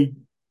not only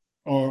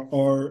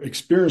are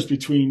experienced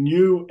between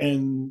you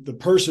and the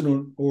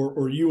person,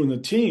 or you and the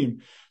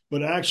team,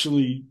 but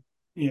actually,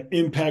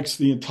 impacts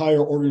the entire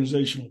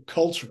organizational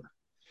culture.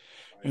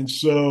 And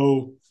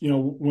so,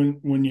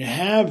 when you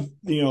have,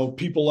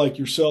 people like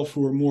yourself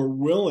who are more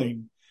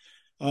willing,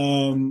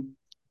 to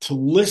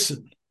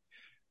listen,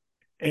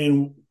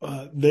 and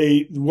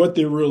they what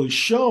they're really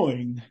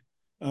showing,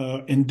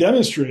 and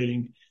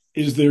demonstrating,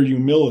 is their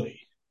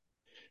humility,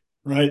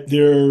 right?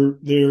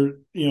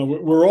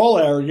 We're all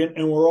arrogant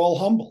and we're all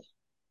humble,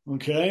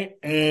 okay?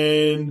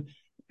 And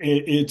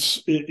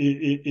it's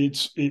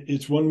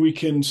when we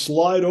can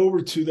slide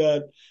over to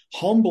that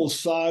humble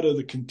side of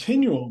the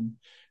continuum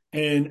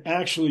and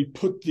actually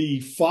put the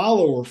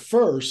follower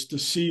first to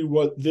see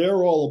what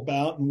they're all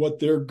about and what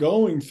they're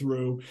going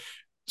through,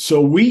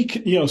 so we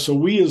as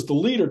the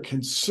leader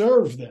can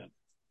serve them.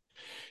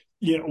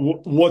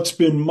 What's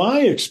been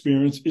my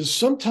experience is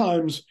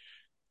sometimes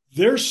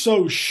they're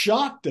so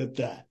shocked at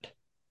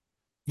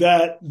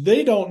that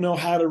they don't know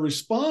how to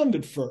respond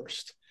at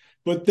first.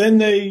 But then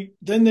they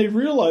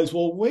realize,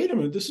 well, wait a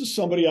minute, this is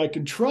somebody I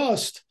can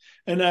trust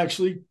and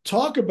actually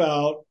talk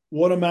about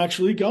what I'm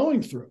actually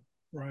going through.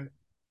 Right.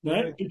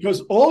 Right? Right.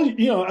 Because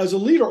as a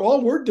leader,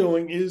 all we're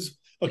doing is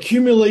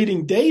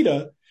accumulating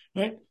data,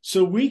 right?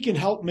 So we can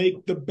help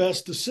make the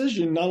best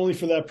decision, not only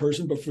for that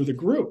person, but for the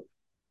group.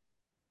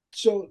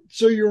 So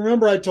you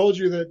remember I told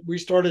you that we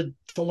started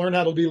to learn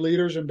how to be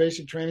leaders in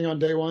basic training on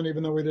day one,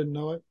 even though we didn't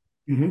know it.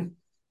 Mm-hmm.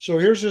 So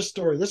here's this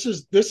story. This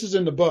is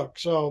in the book.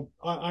 So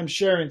I'm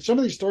sharing some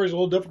of these stories are a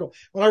little difficult.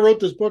 When I wrote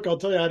this book, I'll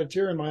tell you I had a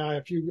tear in my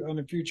eye on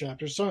a few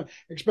chapters. So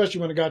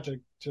especially when it got to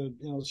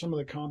some of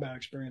the combat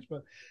experience.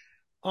 But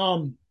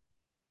um,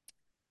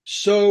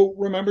 so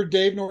remember,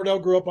 Dave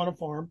Nordel grew up on a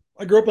farm.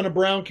 I grew up in a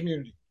brown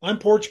community. I'm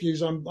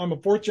Portuguese. I'm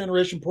a fourth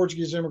generation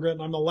Portuguese immigrant,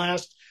 and I'm the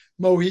last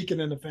Mohican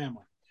in the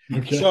family.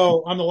 Okay.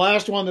 So I'm the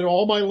last one that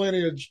all my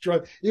lineage,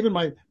 even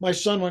my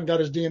son went and got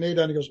his DNA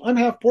done. He goes, I'm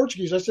half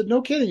Portuguese. I said,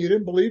 no kidding. You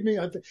didn't believe me?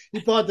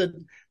 You thought that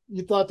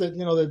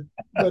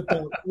but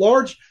the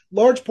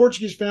large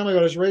Portuguese family.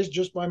 I was raised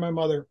just by my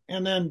mother,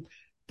 and then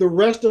the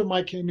rest of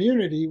my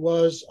community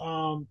was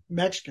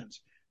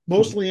Mexicans,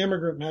 mostly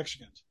immigrant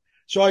Mexicans.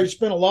 So I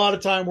spent a lot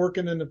of time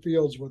working in the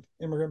fields with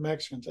immigrant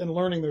Mexicans and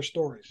learning their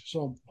stories.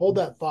 So hold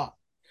that thought.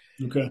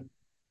 Okay.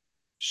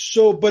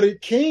 So, but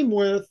it came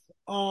with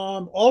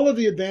all of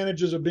the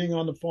advantages of being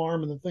on the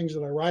farm and the things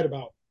that I write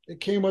about.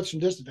 It came with some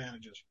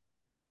disadvantages.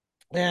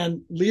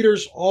 And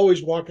leaders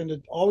always walk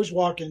into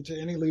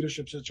any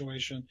leadership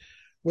situation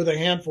with a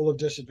handful of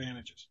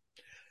disadvantages.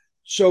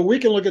 So we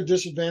can look at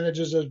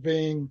disadvantages as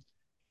being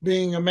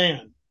a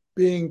man,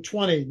 being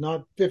 20,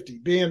 not 50,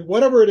 being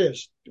whatever it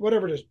is,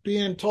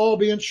 being tall,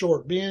 being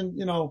short, being,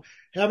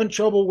 having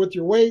trouble with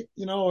your weight,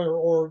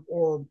 or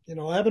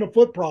having a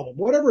foot problem,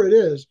 whatever it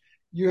is,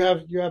 you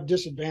have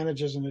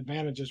disadvantages and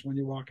advantages when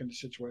you walk into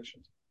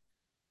situations.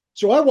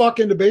 So I walk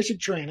into basic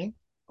training,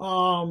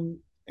 and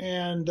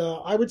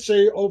I would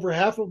say over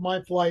half of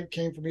my flight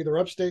came from either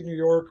upstate New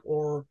York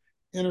or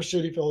inner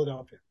city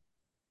Philadelphia.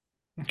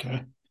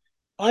 Okay.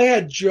 I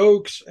had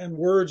jokes and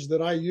words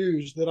that I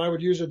used that I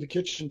would use at the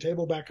kitchen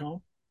table back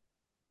home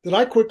that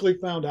I quickly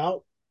found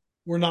out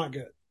were not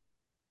good.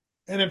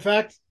 And in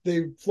fact,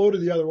 they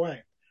floated the other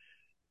way.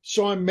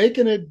 So I'm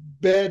making a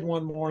bed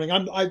one morning.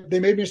 They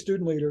made me a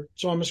student leader,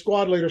 so I'm a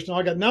squad leader. So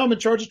now I'm in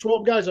charge of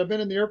 12 guys. I've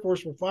been in the Air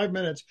Force for 5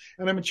 minutes,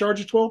 and I'm in charge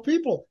of 12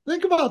 people.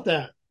 Think about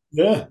that,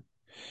 Yeah.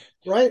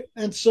 right?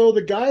 And so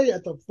the guy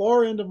at the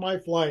far end of my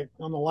flight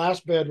on the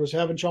last bed was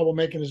having trouble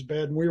making his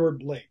bed, and we were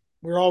late.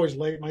 We were always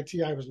late. My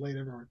TI was late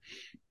everywhere,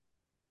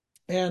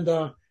 and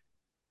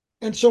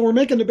and so we're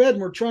making the bed,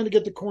 and we're trying to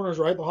get the corners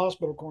right, the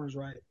hospital corners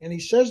right. And he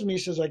says to me, he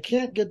says, "I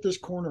can't get this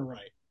corner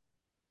right."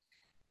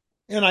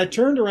 And I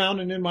turned around,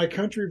 and in my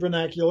country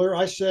vernacular,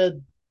 I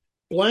said,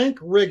 "Blank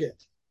rig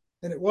it."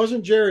 And it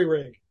wasn't jerry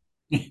rig.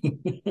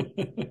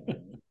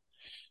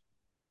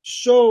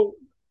 So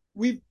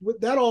we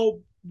that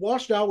all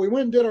washed out. We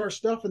went and did our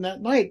stuff. And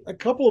that night, a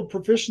couple of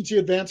proficiency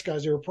advanced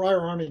guys, they were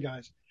prior Army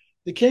guys,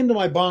 they came to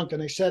my bunk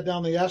and they sat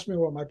down. They asked me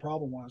what my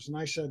problem was. And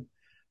I said,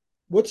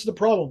 "What's the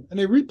problem?" And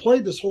they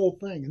replayed this whole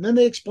thing. And then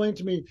they explained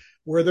to me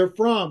where they're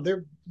from. They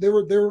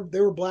were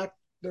black.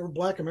 They were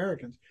black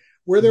Americans,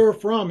 where they were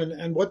from,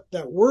 and what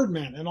that word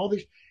meant, and all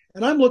these.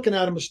 And I'm looking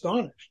at them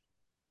astonished.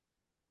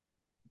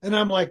 And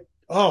I'm like,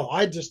 "Oh,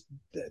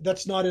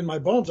 that's not in my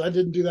bones. I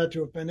didn't do that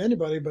to offend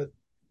anybody, but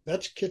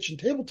that's kitchen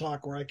table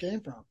talk where I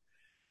came from."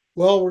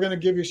 "Well, we're going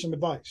to give you some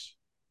advice.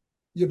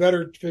 You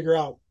better figure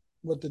out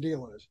what the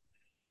deal is."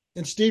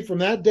 And Steve, from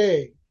that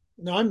day,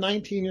 now I'm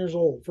 19 years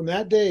old. From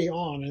that day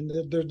on, and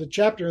the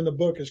chapter in the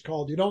book is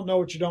called "You Don't Know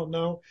What You Don't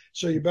Know,"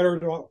 so you better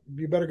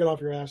get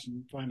off your ass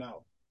and find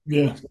out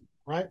Yeah. what's going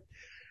on, right?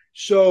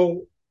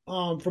 So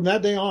from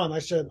that day on, I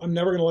said, I'm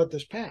never going to let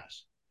this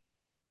pass.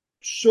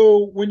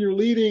 So when you're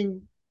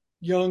leading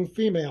young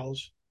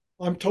females,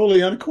 I'm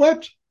totally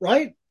unequipped,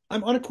 right?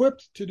 I'm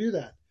unequipped to do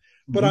that.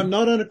 But I'm Mhm.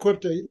 not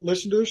unequipped to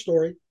listen to their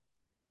story,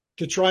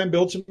 to try and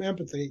build some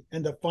empathy,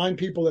 and to find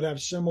people that have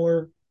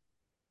similar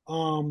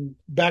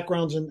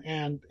backgrounds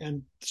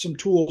and some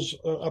tools,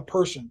 a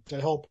person to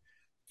help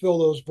fill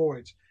those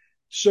voids.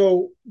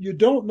 So you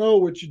don't know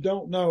what you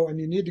don't know, and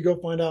you need to go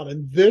find out.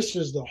 And this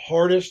is the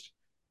hardest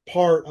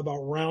part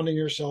about rounding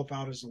yourself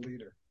out as a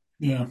leader,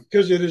 Yeah.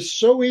 because it is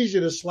so easy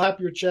to slap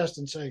your chest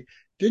and say,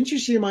 "Didn't you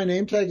see my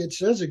name tag? It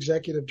says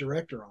executive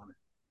director on it."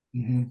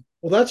 Hmm.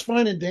 Well, that's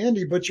fine and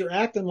dandy, but you're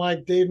acting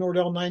like Dave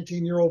Nordel,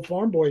 19-year-old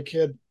farm boy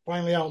kid,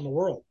 finally out in the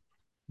world.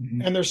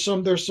 Hmm. And there's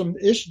some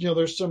issues,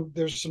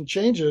 there's some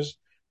changes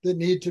that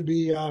need to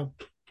be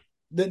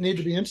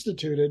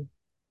instituted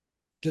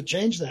to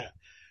change that.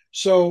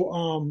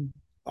 So,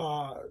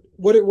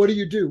 what do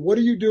you do? What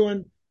are you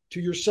doing to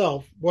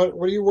yourself? What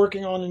are you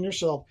working on in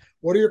yourself?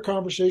 What are your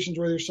conversations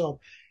with yourself?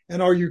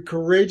 And are you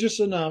courageous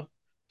enough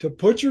to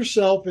put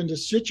yourself into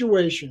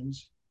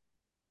situations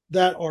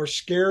that are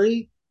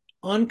scary,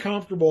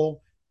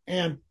 uncomfortable,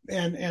 and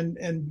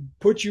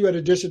put you at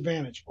a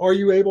disadvantage? Are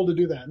you able to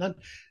do that?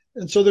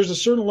 And so there's a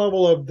certain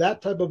level of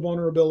that type of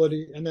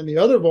vulnerability, and then the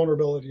other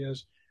vulnerability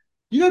is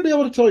you got to be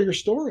able to tell your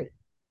story,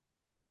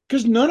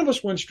 because none of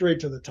us went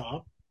straight to the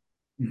top.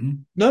 Hmm.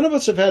 None of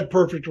us have had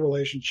perfect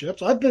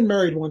relationships. I've been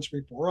married once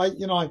before. I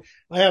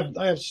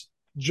have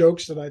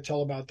jokes that I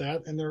tell about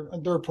that, and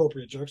they're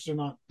appropriate jokes. They're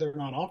not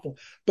awful.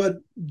 But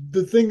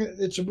the thing,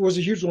 it was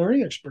a huge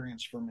learning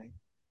experience for me.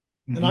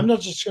 And I'm Hmm.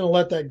 not just going to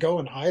let that go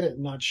and hide it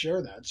and not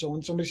share that. So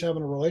when somebody's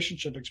having a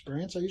relationship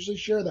experience, I usually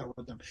share that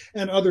with them,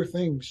 and other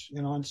things,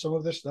 and some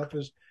of this stuff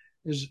is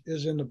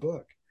in the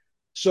book.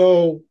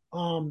 So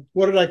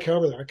what did I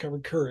cover there? I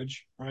covered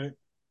courage, right?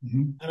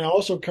 Hmm. And I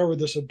also covered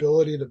this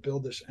ability to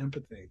build this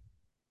empathy.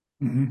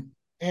 Hmm.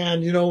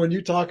 And when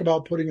you talk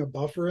about putting a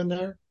buffer in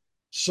there,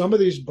 some of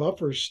these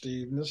buffers,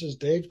 Steve, and this is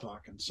Dave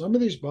talking, some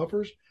of these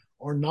buffers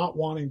are not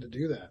wanting to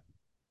do that,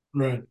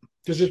 Right.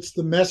 because it's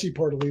the messy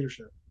part of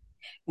leadership.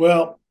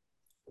 Well,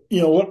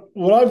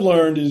 what I've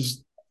learned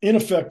is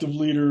ineffective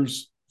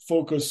leaders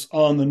focus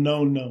on the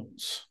known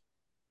knowns,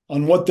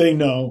 on what they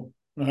know.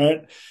 All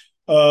right.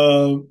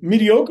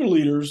 Mediocre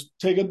leaders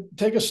take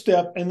a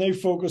step and they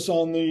focus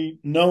on the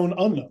known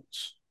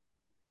unknowns.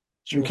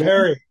 Joe Okay.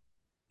 Harry,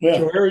 Yeah.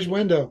 Joe Harry's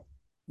window.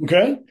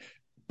 Okay.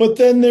 But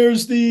then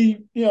there's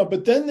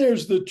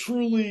the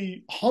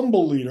truly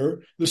humble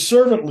leader, the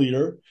servant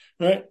leader,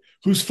 right?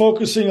 Who's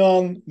focusing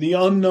on the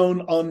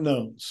unknown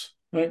unknowns,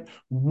 right?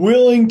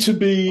 Willing to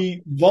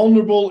be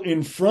vulnerable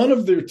in front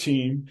of their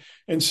team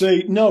and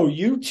say, no,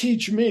 you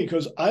teach me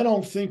because I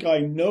don't think I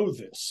know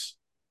this.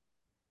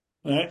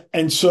 Right?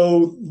 And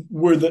so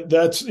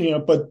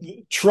but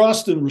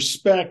trust and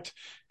respect,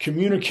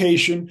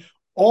 communication,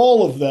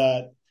 all of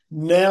that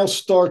now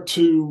start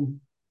to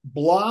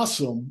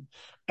blossom.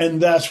 And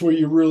that's where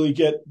you really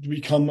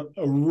become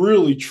a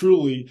really,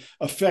 truly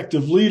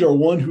effective leader,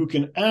 one who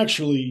can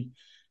actually,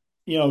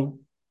 you know,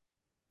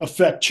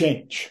 affect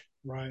change.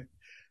 Right.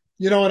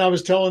 when I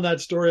was telling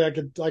that story, I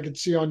could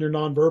see on your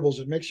nonverbals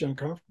it makes you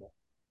uncomfortable.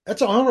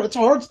 It's a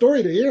hard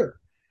story to hear,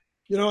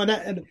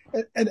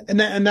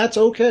 and that's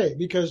okay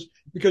because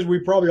we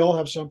probably all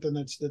have something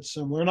that's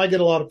similar. And I get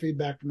a lot of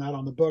feedback from that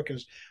on the book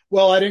is,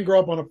 well, I didn't grow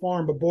up on a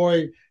farm, but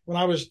boy, when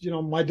I was,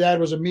 my dad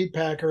was a meat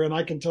packer, and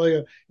I can tell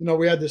you,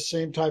 we had the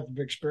same type of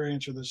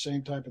experience or the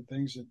same type of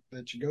things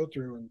that you go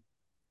through. And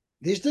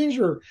these things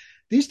are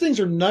these things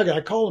are nugget.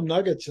 I call them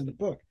nuggets in the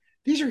book.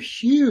 These are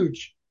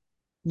huge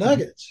Mhm.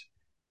 nuggets.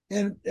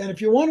 And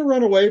if you want to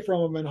run away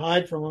from them and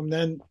hide from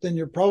them, then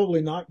you're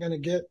probably not going to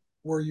get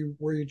where you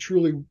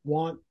truly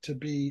want to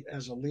be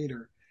as a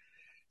leader.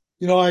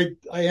 I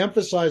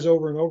emphasize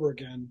over and over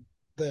again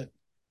that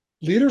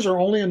leaders are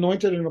only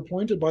anointed and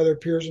appointed by their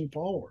peers and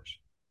followers.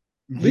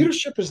 Mhm.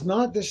 Leadership is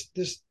not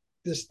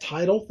this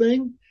title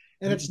thing,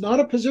 and it's Mhm. not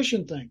a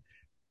position thing.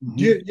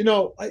 Mhm.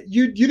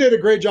 You did a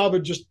great job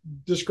of just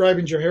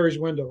describing Harry's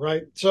window,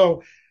 right?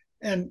 So,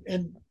 and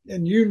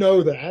you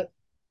know that,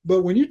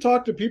 but when you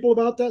talk to people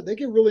about that, they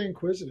get really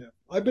inquisitive.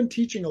 I've been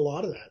teaching a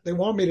lot of that. They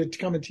want me to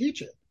come and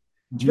teach it.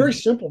 It's a very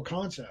Mhm. simple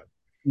concept.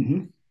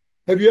 Mhm.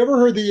 Have you ever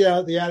heard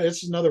the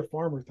This is another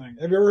farmer thing.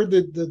 Have you ever heard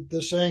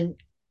the saying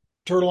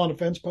 "turtle on a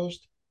fence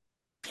post"?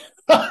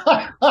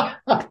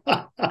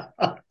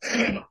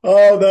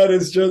 Oh, that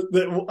is just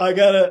I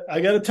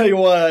gotta tell you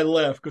why I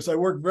left because I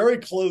work very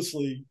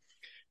closely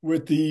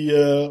with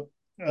the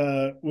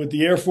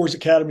Air Force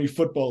Academy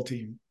football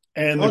team,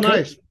 and Oh,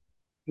 nice.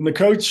 the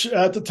coach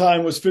at the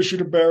time was Fisher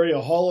DeBerry,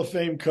 a Hall of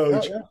Fame Yeah,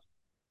 coach. yeah,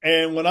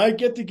 And when I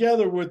get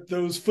together with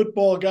those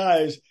football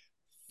guys,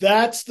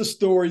 that's the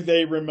story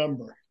they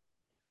remember.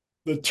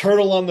 The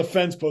turtle on the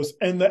fence post.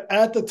 And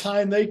at the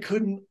time, they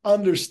couldn't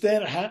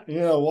understand how,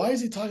 why is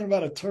he talking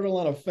about a turtle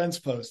on a fence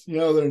post?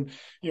 They're,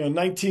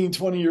 19,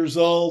 20 years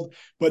old.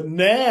 But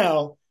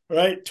now,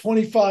 right,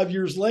 25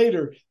 years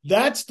later,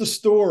 that's the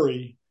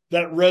story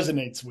that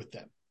resonates with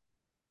them.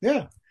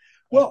 yeah.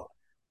 Well,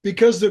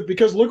 because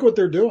look what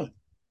they're doing.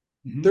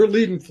 Mm-hmm. They're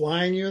leading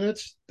flying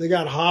units. They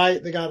got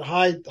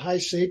high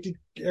safety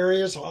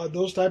areas,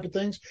 those type of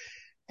things.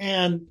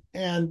 And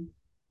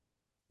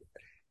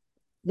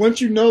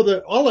once you know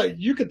that,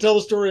 you can tell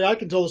the story. I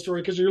can tell the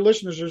story because your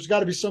listeners. There's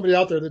got to be somebody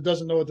out there that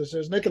doesn't know what this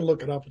is, and they can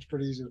look it up. It's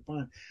pretty easy to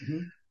find. Mm-hmm.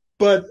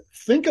 But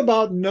think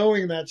about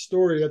knowing that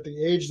story at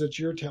the age that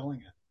you're telling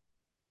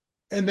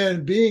it, and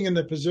then being in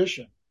the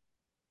position.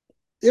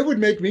 It would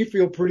make me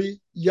feel pretty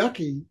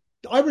yucky.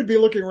 I would be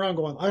looking around,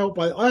 going, I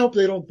hope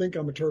they don't think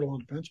I'm a turtle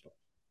on a fence post.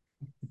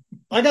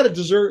 I got to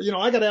deserve,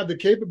 I got to have the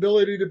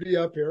capability to be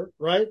up here,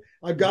 right?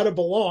 I've got to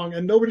belong,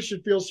 and nobody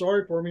should feel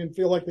sorry for me and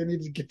feel like they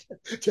need to get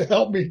to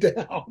help me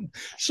down.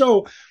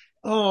 So,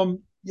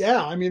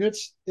 yeah, I mean,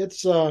 that's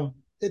a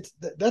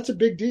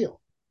big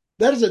deal.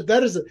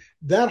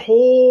 That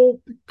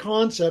whole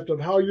concept of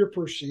how you're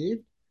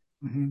perceived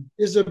Mm-hmm.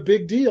 is a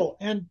big deal.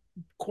 And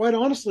quite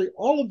honestly,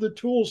 all of the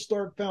tools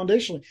start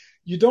foundationally.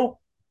 You don't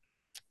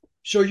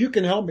So you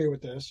can help me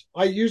with this.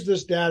 I use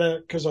this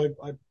data because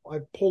I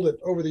pulled it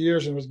over the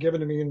years and it was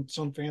given to me in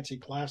some fancy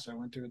class I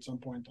went to at some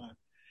point in time.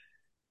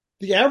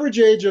 The average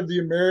age of the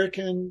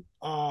American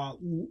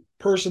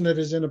person that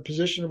is in a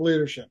position of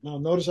leadership. Now,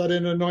 notice I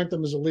didn't anoint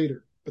them as a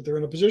leader, but they're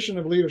in a position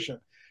of leadership.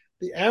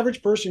 The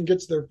average person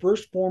gets their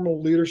first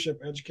formal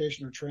leadership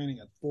education or training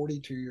at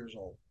 42 years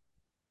old.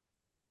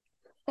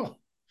 Oh,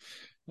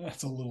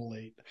 that's a little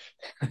late.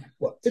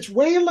 Well, it's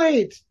way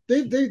late.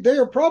 They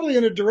are probably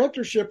in a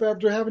directorship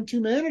after having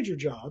two manager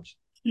jobs.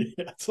 Yeah,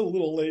 it's a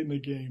little late in the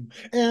game.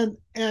 And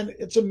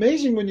it's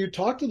amazing when you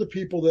talk to the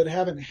people that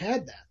haven't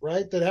had that,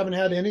 right? That haven't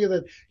had any of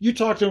that. You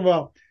talk to them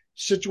about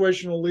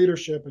situational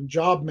leadership and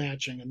job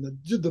matching and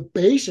the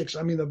basics.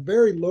 I mean, the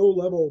very low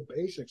level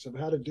basics of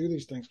how to do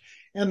these things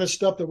and the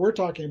stuff that we're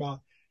talking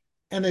about.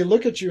 And they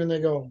look at you and they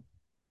go,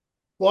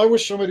 "Well, I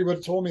wish somebody would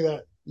have told me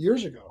that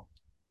years ago."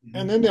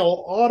 And then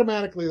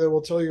Mm-hmm. they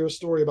will tell you a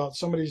story about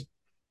somebody's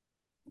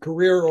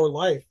career or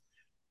life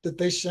that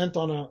they sent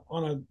on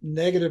a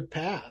negative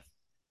path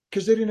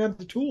because they didn't have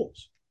the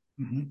tools.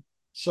 Mm-hmm.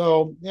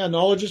 So yeah,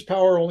 knowledge is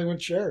power only when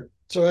shared.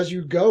 So as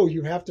you go,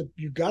 you've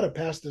got to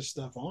pass this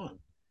stuff on.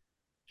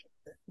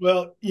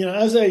 Well,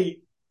 as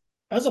a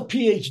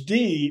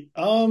PhD,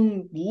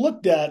 I'm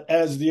looked at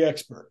as the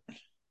expert.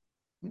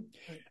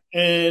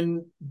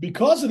 And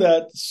because of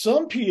that,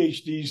 some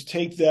PhDs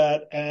take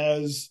that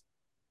as,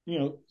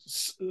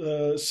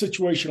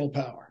 situational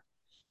power,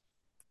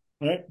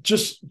 right?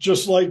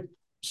 Just like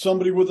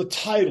somebody with a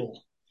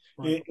title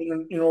Right.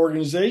 in an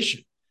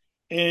organization.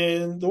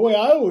 And the way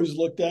I always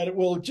looked at it,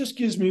 well, it just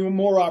gives me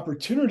more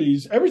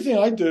opportunities. Everything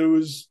I do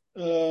is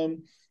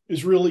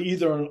really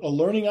either a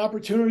learning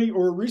opportunity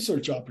or a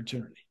research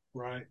opportunity.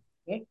 Right.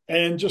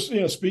 And just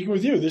speaking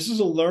with you, this is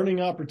a learning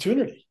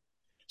opportunity.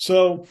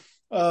 So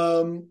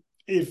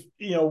if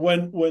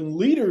when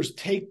leaders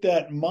take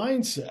that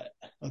mindset,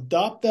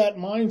 adopt that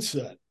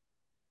mindset,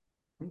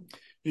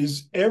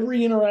 is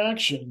every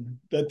interaction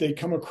that they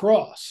come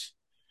across,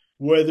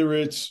 whether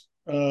it's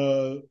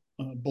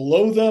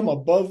below them,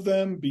 above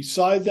them,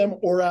 beside them,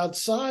 or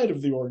outside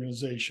of the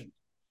organization,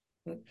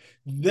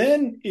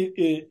 Then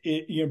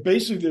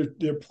basically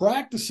they're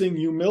practicing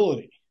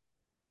humility,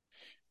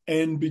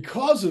 and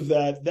because of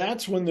that,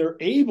 that's when they're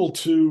able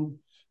to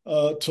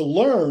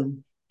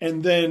learn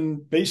and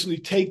then basically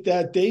take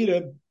that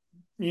data,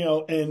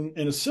 and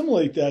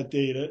assimilate that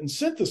data and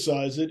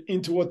synthesize it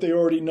into what they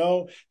already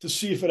know to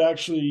see if it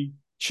actually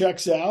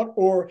checks out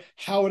or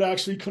how it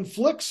actually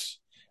conflicts.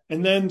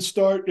 And then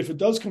start, if it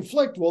does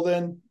conflict, well,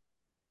 then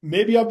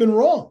maybe I've been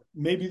wrong.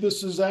 Maybe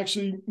this is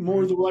actually more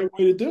Right. the right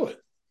way to do it.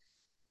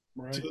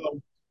 Right. So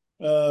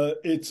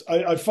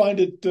I find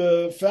it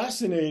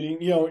fascinating,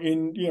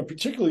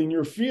 particularly in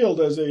your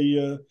field as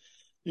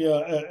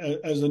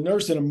as a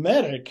nurse and a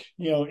medic,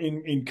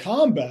 in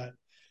combat,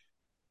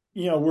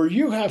 where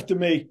you have to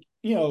make,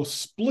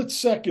 split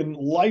second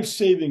life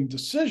saving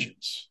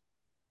decisions,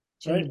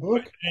 It's in the right?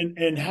 book.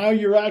 And how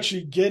you're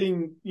actually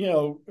getting,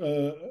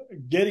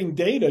 getting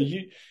data.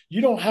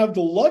 You don't have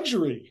the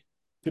luxury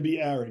to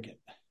be arrogant.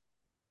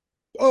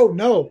 Oh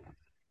no.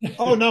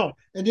 Oh no.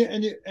 And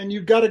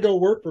you've got to go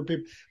work for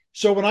people.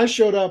 So when I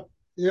showed up,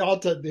 yeah,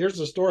 here's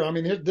the story. I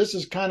mean, this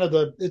is kind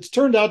of it's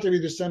turned out to be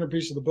the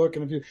centerpiece of the book.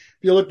 And if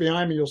you look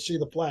behind me, you'll see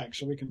the flag.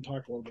 So we can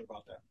talk a little bit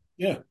about that.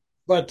 Yeah.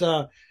 But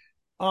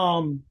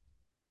um,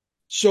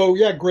 so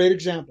yeah, great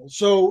example.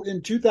 So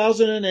in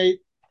 2008,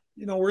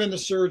 we're in the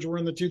surge. We're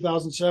in the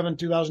 2007,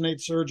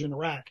 2008 surge in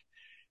Iraq,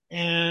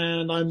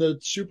 and I'm the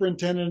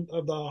superintendent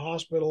of the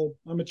hospital.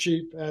 I'm a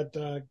chief at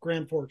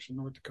Grand Forks in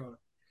North Dakota,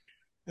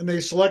 and they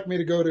select me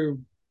to go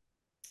to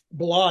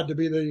Balad to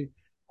be the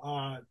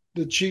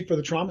chief of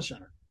the trauma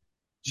center.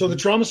 So the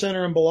Mm-hmm. trauma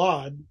center in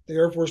Balad, the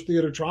Air Force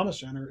Theater Trauma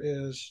Center,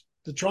 is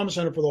the trauma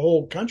center for the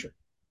whole country.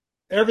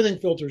 Everything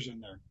filters in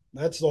there.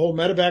 That's the whole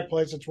medevac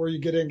place. That's where you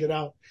get in, get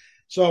out.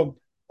 So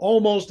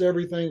almost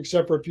everything,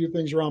 except for a few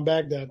things around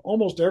Baghdad,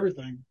 almost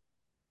everything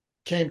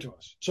came to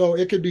us. So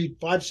it could be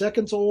 5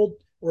 seconds old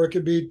or it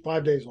could be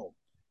 5 days old,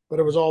 but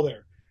it was all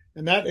there.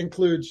 And that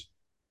includes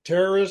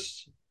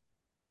terrorists,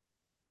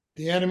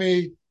 the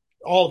enemy,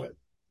 all of it.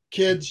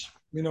 Kids,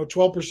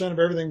 12% of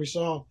everything we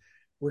saw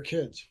were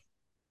kids.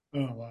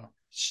 Oh, wow.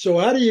 So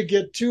how do you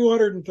get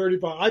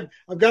 235?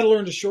 I've got to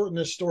learn to shorten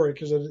this story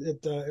because it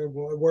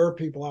will wear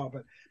people out.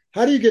 But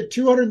how do you get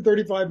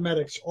 235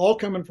 medics, all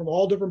coming from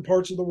all different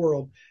parts of the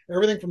world,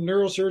 everything from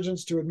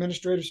neurosurgeons to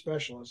administrative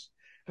specialists?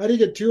 How do you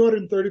get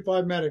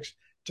 235 medics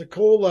to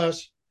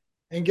coalesce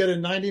and get a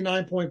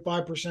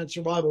 99.5%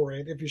 survival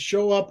rate? If you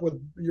show up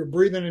with you're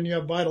breathing and you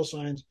have vital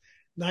signs,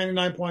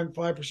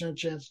 99.5%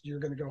 chance you're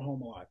going to go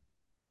home alive.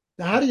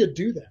 Now, how do you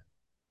do that?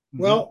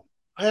 Mm-hmm. Well,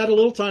 I had a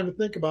little time to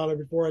think about it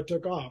before I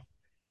took off,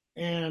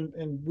 and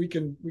we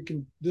can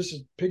this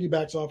is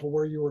piggybacks off of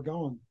where you were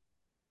going.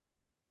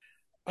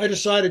 I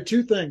decided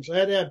two things. I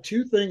had to have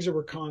two things that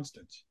were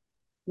constants.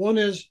 One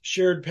is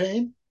shared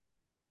pain,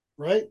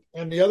 right?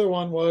 And the other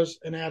one was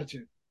an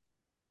attitude,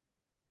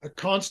 a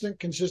constant,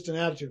 consistent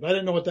attitude. I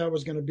didn't know what that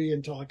was going to be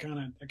until I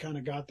kind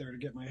of got there to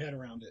get my head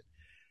around it.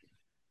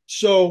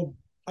 So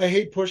I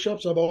hate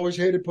push-ups. I've always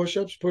hated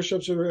push-ups.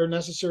 Push-ups are a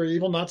necessary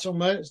evil. Not so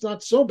much. It's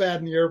not so bad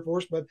in the Air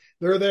Force, but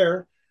they're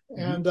there.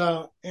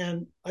 Mm-hmm.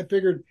 And I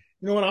figured,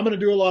 you know what? I'm going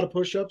to do a lot of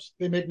push-ups.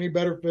 They make me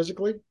better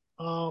physically.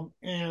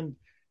 And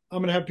I'm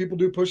going to have people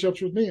do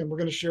push-ups with me, and we're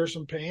going to share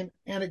some pain.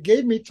 And it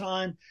gave me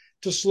time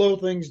to slow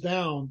things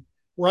down,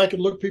 where I could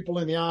look people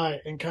in the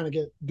eye and kind of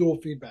get dual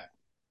feedback.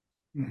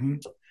 Mm-hmm.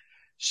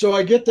 So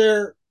I get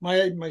there.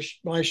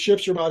 My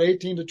shifts are about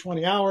 18 to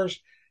 20 hours,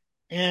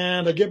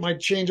 and I get my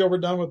changeover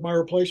done with my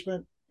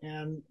replacement.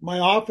 And my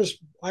office,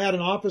 I had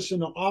an office in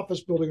the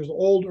office building. It was an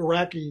old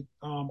Iraqi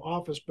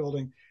office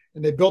building,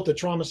 and they built the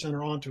trauma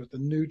center onto it, the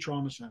new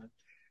trauma center.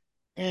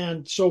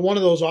 And so one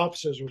of those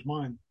offices was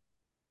mine.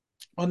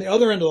 On the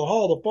other end of the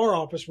hall, the far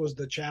office was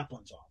the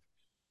chaplain's office.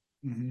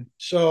 Mm-hmm.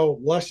 So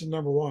lesson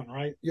number one,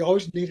 right? You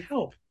always need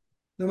help.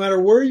 No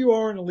matter where you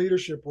are in a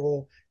leadership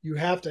role, you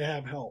have to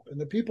have help. And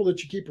the people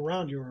that you keep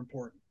around you are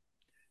important.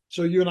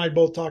 So you and I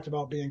both talked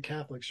about being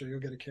Catholic, so you'll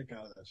get a kick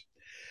out of this.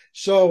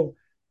 So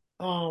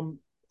um,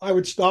 I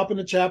would stop in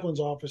the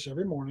chaplain's office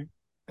every morning,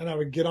 and I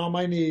would get on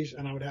my knees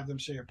and I would have them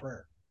say a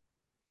prayer.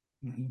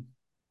 Mm-hmm.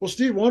 Well,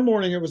 Steve, one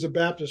morning it was a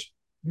Baptist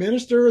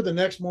minister. The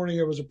next morning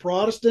it was a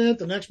Protestant.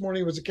 The next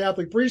morning it was a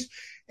Catholic priest.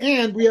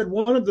 And we had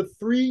one of the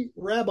three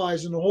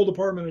rabbis in the whole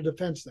Department of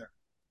Defense there.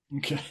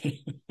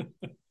 Okay.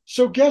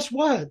 So guess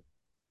what?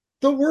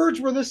 The words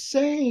were the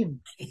same.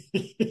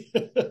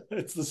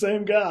 It's the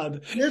same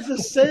God. It's the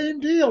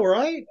same deal,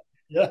 right?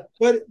 Yeah.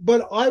 But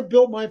I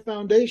built my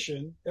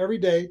foundation every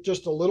day,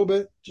 just a little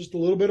bit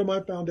of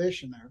my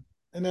foundation there,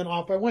 and then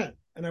off I went.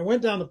 And I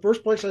went down. The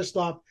first place I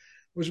stopped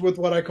was with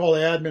what I call the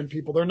admin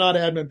people. They're not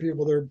admin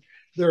people.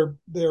 They're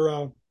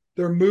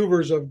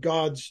movers of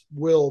God's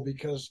will,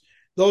 because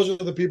those are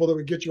the people that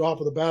would get you off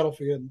of the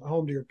battlefield and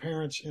home to your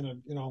parents in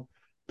a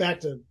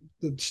back to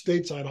the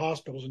stateside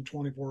hospitals in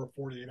 24 or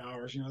 48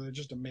 hours. They're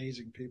just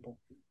amazing people.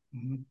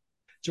 Mm-hmm.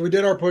 So we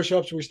did our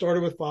push-ups. We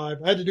started with 5.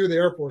 I had to do the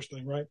Air Force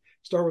thing, right?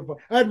 Start with 5.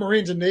 I had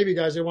Marines and Navy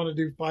guys. They want to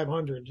do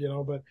 500,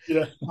 but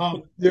Yeah.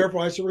 the Air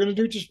Force, I said, we're going to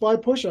do just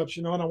 5 push-ups,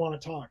 and I want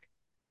to talk.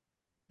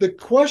 The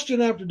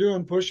question after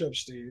doing push-ups,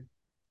 Steve,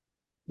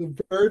 the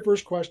very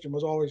first question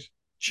was always,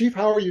 Chief,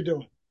 how are you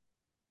doing?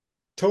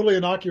 Totally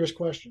innocuous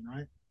question,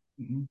 right?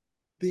 Mhm.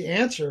 The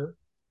answer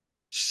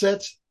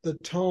sets the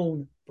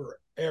tone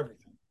for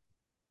everything.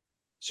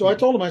 So I Mhm.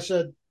 told him, I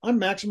said, I'm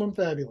maximum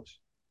fabulous.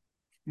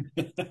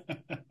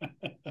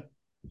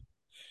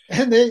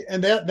 And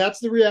that's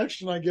the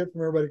reaction I get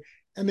from everybody.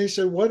 And they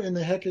said, what in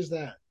the heck is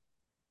that?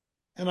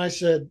 And I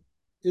said,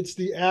 it's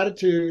the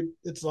attitude.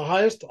 It's the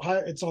highest.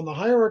 It's on the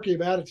hierarchy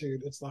of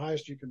attitude. It's the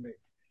highest you can be.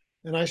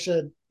 And I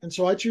said, and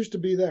so I choose to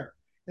be there.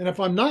 And if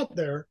I'm not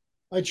there,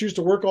 I choose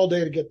to work all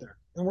day to get there.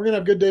 And we're going to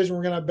have good days and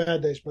we're going to have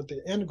bad days, but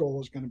the end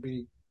goal is going to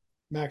be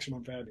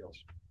maximum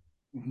fabulous.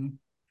 Mhm.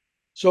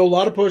 So a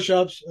lot of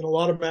push-ups and a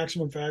lot of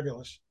maximum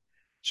fabulous.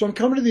 So I'm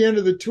coming to the end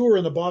of the tour,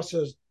 and the boss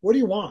says, "What do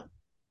you want?"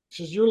 He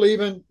says, "You're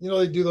leaving." You know,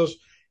 they do those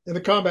in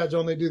the combat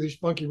zone. They do these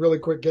funky, really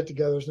quick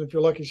get-togethers, and if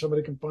you're lucky,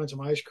 somebody can find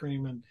some ice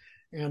cream, and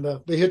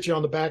they hit you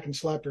on the back and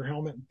slap your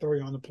helmet and throw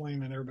you on the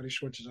plane, and everybody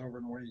switches over,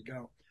 and away you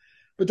go.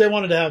 But they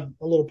wanted to have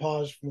a little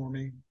pause for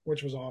me,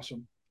 which was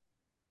awesome.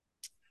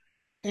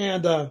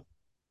 And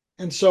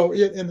and so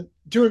and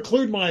to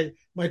include my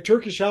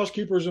Turkish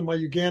housekeepers and my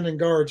Ugandan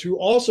guards who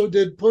also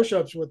did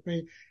push-ups with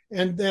me,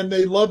 and then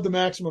they loved the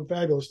maximum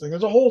fabulous thing.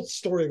 There's a whole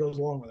story that goes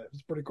along with it.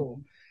 It's pretty cool.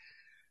 Mhm.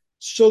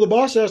 So the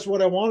boss asked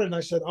what I wanted, and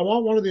I said I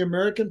want one of the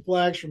American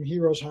flags from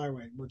Heroes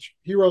Highway, which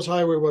Heroes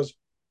Highway was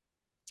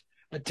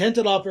a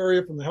tented off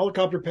area from the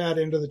helicopter pad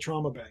into the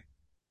trauma bay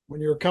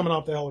when you were coming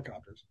off the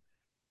helicopters.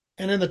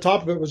 And in the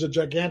top of it was a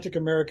gigantic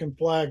American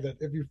flag that,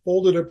 if you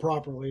folded it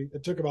properly,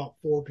 it took about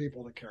 4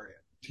 people to carry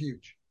it. It's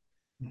huge.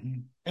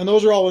 Mhm. And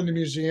those are all in the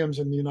museums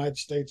in the United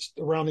States,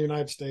 around the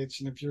United States.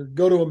 And if you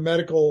go to a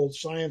medical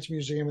science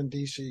museum in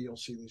DC, you'll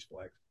see these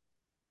flags.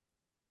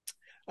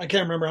 I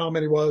can't remember how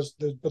many it was,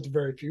 but the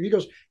very few. He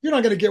goes, "You're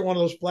not going to get one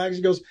of those flags."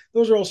 He goes,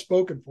 "Those are all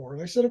spoken for."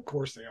 And I said, "Of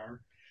course they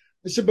are."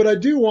 I said, "But I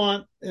do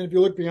want," and if you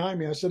look behind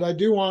me, I said, "I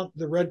do want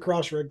the Red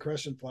Cross, Red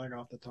Crescent flag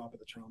off the top of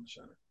the trauma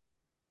center."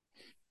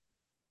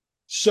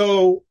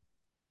 So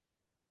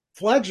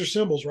flags are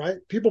symbols, right?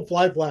 People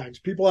fly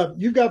flags.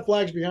 You've got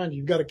flags behind you.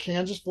 You've got a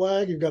Kansas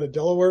flag. You've got a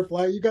Delaware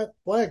flag. You've got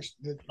flags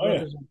that Oh yeah,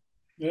 represent.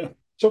 yeah.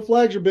 So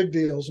flags are big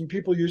deals, and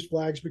people use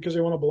flags because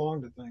they want to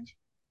belong to things.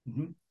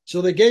 Mhm.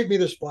 So they gave me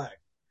this flag.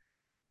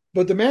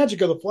 But the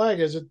magic of the flag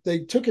is that they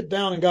took it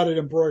down and got it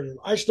embroidered.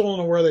 I still don't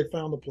know where they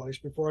found the place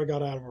before I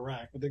got out of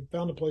Iraq, but they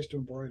found a place to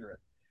embroider it.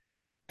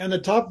 And the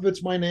top of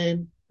it's my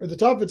name, or the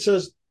top of it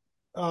says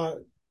uh,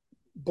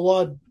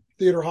 Blood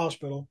Theater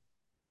Hospital,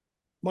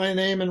 my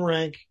name and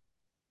rank.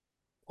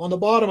 On the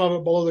bottom of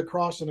it, below the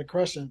cross and the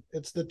crescent,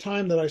 it's the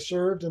time that I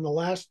served, and the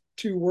last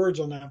 2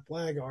 words on that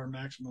flag are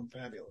maximum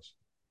fabulous.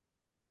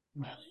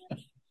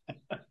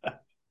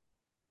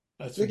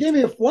 That's They gave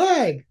me a fantastic.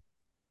 flag.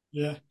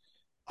 Yeah.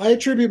 I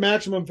attribute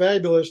maximum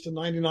fabulous to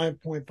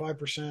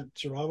 99.5%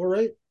 survival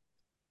rate.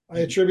 I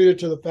Mhm. attribute it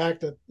to the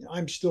fact that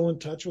I'm still in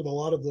touch with a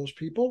lot of those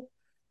people.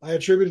 I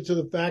attribute it to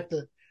the fact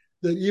that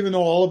even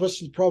though all of us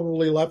have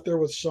probably left there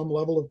with some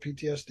level of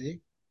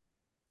PTSD,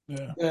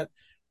 Yeah. that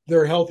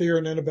they're healthier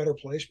and in a better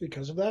place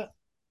because of that.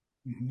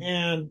 Mhm.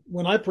 And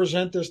when I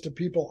present this to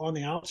people on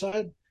the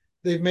outside,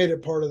 they've made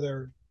it part of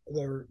their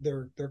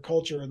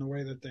culture and the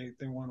way that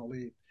they want to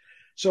lead.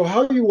 So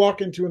how you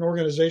walk into an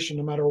organization,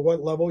 no matter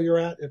what level you're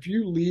at, if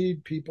you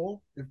lead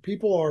people, if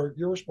people are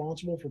you're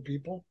responsible for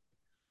people,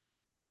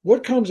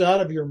 what comes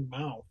out of your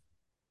mouth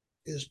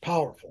is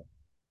powerful.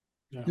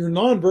 Yeah. Your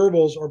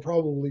nonverbals are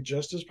probably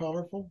just as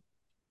powerful.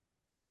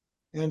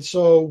 And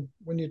so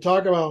when you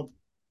talk about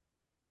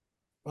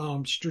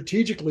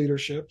strategic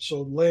leadership,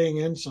 so laying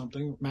in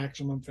something,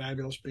 maximum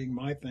fabulous being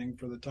my thing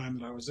for the time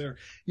that I was there,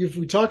 if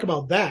we talk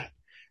about that,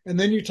 and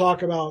then you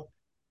talk about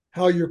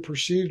how you're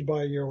perceived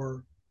by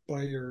your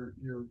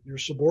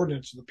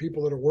subordinates, the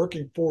people that are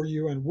working for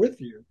you and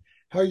with you,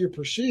 how you're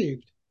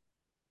perceived,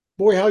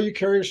 boy, how you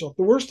carry yourself.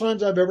 The worst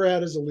times I've ever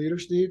had as a leader,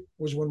 Steve,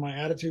 was when my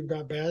attitude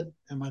got bad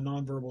and my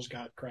nonverbals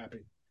got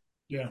crappy.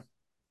 Yeah.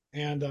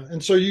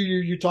 And so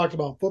you talked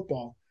about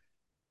football.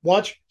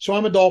 Watch. So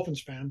I'm a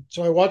Dolphins fan.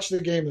 So I watched the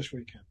game this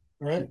weekend.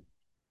 All right.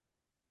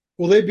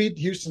 Well, they beat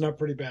Houston up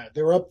pretty bad.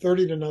 They were up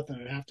 30-0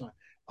 at halftime.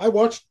 I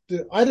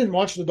didn't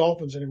watch the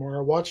Dolphins anymore.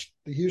 I watched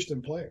the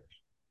Houston players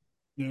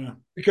Yeah.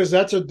 because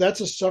that's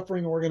a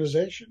suffering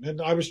organization,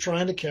 and I was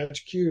trying to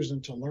catch cues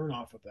and to learn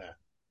off of that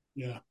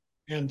Yeah.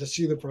 and to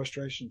see the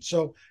frustration.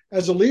 So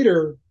as a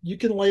leader, you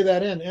can lay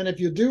that in, and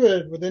if you do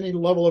it with any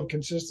level of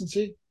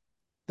consistency,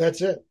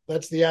 that's it.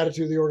 That's the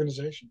attitude of the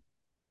organization.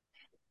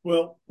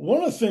 Well,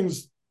 one of the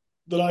things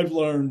that I've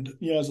learned,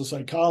 as a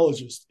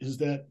psychologist is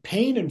that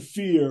pain and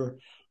fear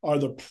are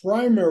the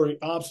primary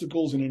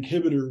obstacles and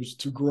inhibitors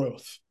to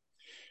growth.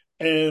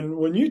 And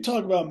when you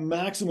talk about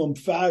maximum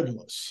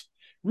fabulous,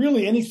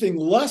 really anything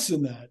less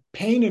than that,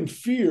 pain and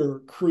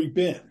fear creep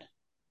in.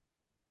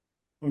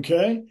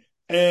 Okay.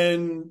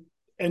 And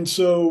and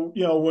so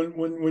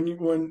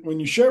when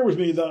you share with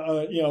me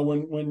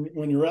that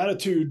when your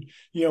attitude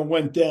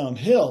went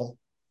downhill,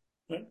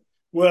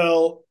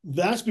 Well,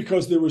 that's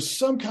because there was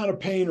some kind of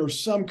pain or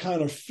some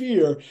kind of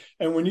fear.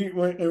 And when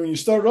you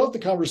started off the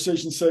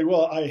conversation, say,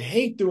 "Well, I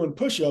hate doing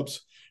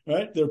push-ups,"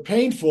 right? They're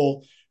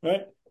painful,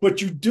 right?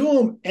 But you do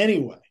them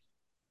anyway.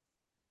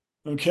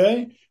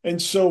 Okay.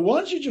 And so why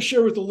don't you just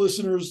share with the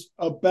listeners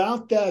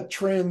about that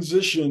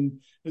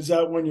transition? Is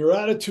that when your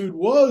attitude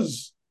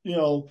was,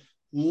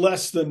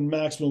 less than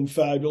maximum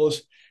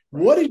fabulous,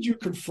 Right. what did you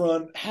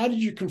confront? How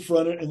did you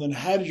confront it? And then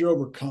how did you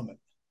overcome it?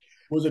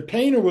 Was it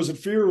pain or was it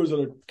fear or was it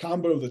a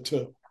combo of the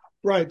two?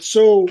 Right.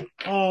 So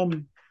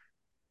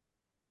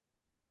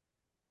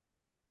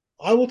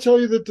I will tell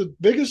you that the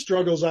biggest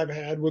struggles I've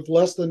had with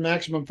less than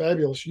maximum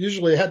fabulous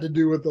usually had to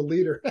do with the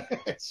leader.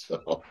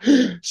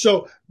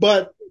 so,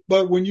 but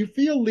when you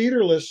feel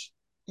leaderless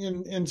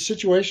in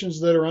situations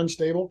that are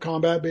unstable,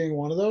 combat being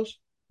one of those,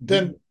 Mm-hmm.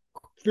 then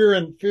fear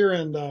and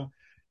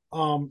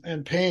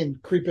pain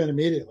creep in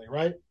immediately,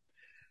 right?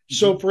 Mm-hmm.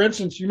 So, for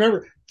instance, you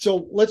remember.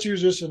 So let's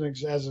use this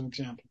as an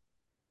example.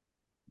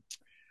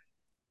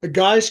 A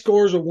guy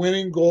scores a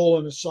winning goal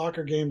in a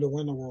soccer game to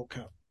win the World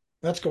Cup.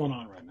 That's going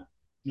on right now.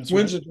 That's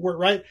Wins right. it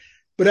right,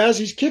 but as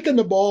he's kicking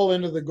the ball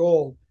into the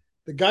goal,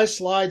 the guy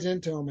slides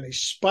into him and he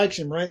spikes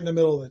him right in the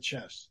middle of the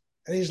chest,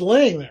 and he's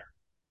laying there.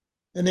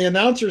 And the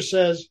announcer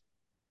says,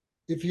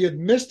 if he had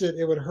missed it,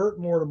 it would hurt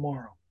more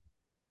tomorrow.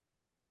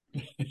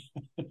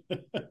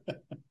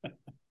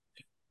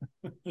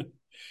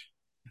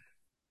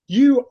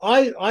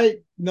 I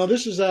no,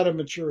 this is out of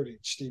maturity,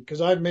 Steve,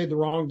 because I've made the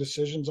wrong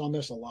decisions on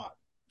this a lot.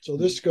 So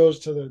this goes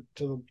to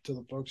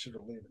the folks that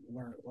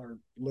are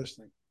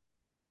listening.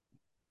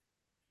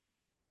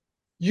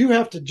 You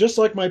have to, just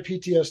like my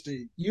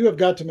PTSD, you have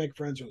got to make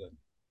friends with it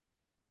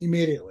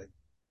immediately.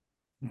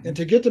 And Mm-hmm.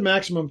 to get to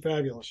maximum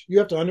fabulous, you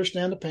have to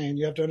understand the pain.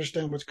 You have to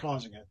understand what's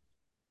causing it.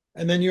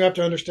 And then you have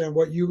to understand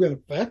what you can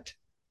affect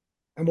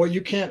and what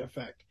you can't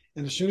affect.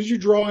 And as soon as you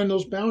draw in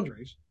those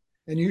boundaries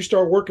and you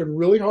start working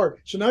really hard,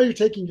 so now you're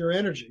taking your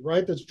energy,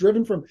 right? That's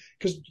driven from,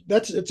 because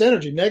it's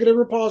energy, negative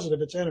or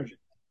positive, it's energy.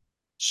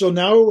 So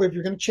now if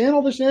you're going to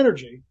channel this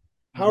energy,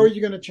 how are Mm-hmm.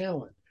 you going to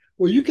channel it?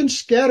 Well, you can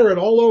scatter it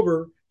all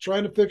over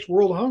trying to fix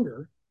world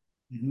hunger,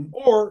 Mm-hmm.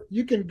 or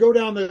you can go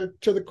down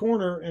to the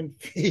corner and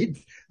feed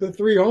the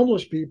three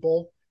homeless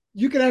people.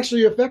 You can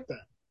actually affect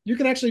that. You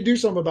can actually do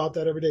something about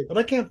that every day. But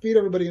I can't feed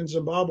everybody in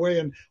Zimbabwe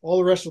and all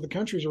the rest of the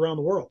countries around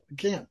the world. I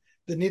can't.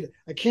 They need it.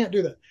 I can't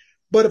do that.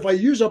 But if I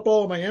use up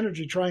all of my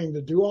energy trying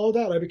to do all of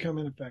that, I become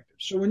ineffective.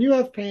 So when you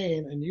have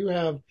pain and you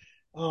have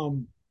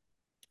um,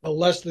 a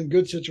less than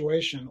good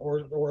situation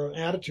or an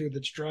attitude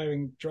that's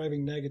driving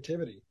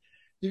negativity,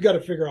 you've got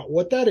to figure out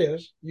what that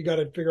is. You got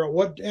to figure out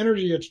what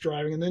energy it's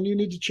driving, and then you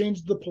need to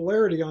change the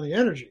polarity on the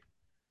energy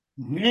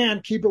Mm-hmm.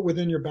 and keep it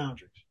within your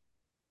boundaries.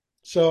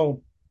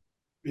 So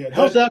Yeah,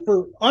 how's that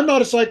for? I'm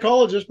not a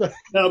psychologist, but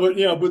no, but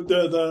but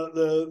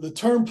the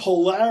term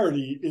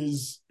polarity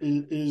is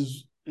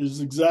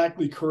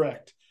exactly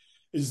correct.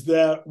 Is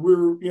that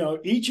we're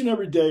each and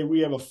every day we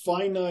have a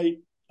finite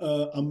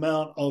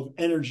amount of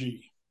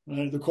energy.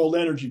 Right? They're called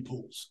energy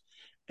pools,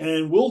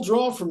 and we'll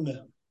draw from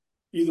them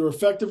either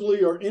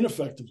effectively or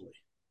ineffectively.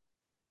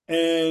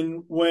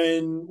 And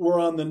when we're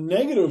on the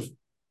negative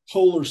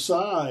polar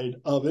side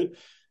of it,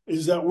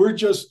 is that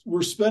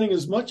we're spending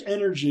as much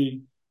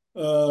energy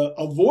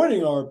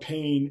avoiding our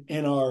pain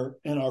and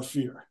our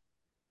fear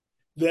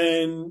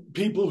than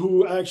people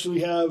who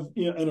actually have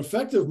an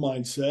effective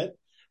mindset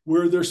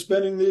where they're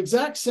spending the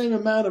exact same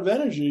amount of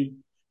energy,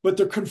 but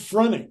they're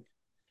confronting,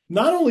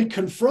 not only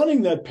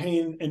confronting that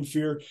pain and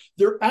fear,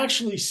 they're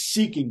actually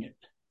seeking it.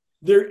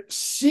 They're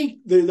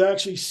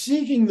actually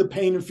seeking the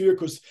pain and fear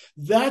because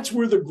that's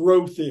where the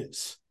growth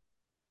is.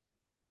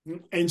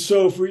 And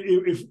so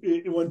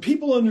if when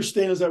people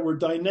understand is that we're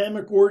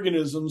dynamic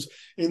organisms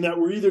and that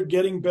we're either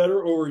getting better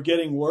or we're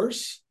getting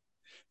worse,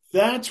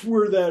 that's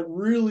where that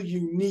really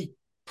unique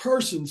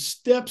person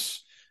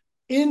steps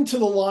into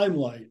the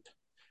limelight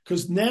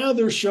because now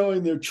they're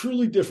showing they're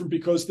truly different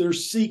because they're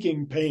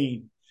seeking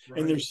pain and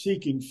right. they're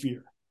seeking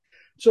fear.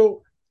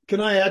 So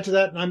can I add to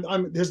that?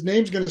 And his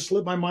name's going to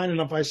slip my mind,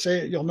 and if I say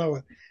it, you'll know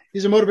it.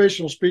 He's a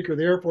motivational speaker.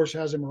 The Air Force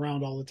has him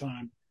around all the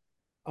time.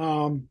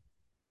 Um,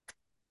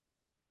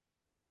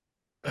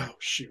 oh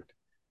shoot.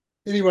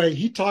 Anyway,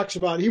 he talks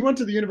about he went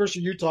to the University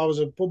of Utah, was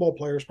a football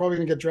player, was probably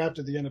going to get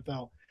drafted to the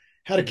NFL,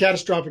 had a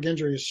catastrophic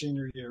injury his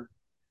senior year,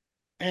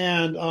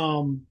 and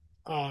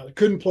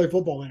couldn't play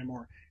football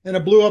anymore. And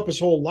it blew up his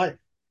whole life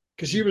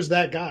because he was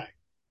that guy.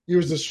 He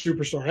was the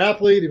superstar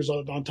athlete. He was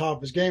on top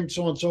of his game,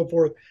 so on and so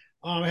forth.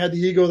 Had the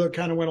ego that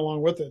kind of went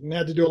along with it, and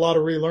had to do a lot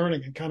of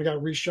relearning, and kind of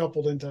got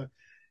reshuffled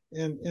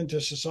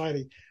into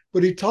society.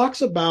 But he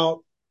talks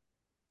about,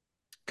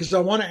 because I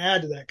want to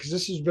add to that, because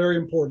this is very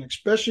important,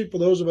 especially for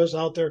those of us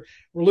out there.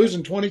 We're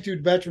losing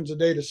 22 veterans a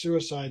day to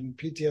suicide, and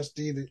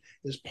PTSD that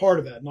is part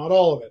of that. Not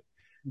all of it,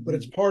 but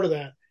it's Mm-hmm. part of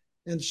that.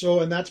 And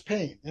that's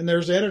pain. And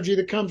there's energy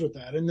that comes with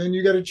that. And then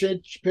you got to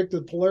pick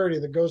the polarity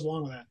that goes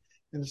along with that.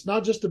 And it's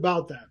not just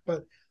about that.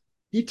 But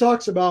he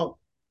talks about,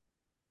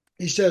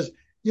 he says,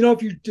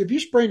 if you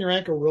sprain your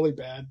ankle really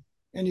bad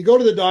and you go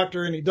to the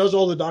doctor and he does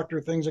all the doctor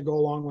things that go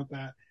along with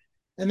that,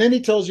 And then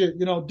he tells you,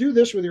 do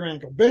this with your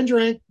ankle. Bend your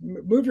ankle,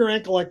 move your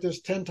ankle like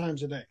this 10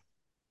 times a day.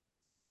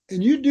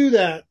 And you do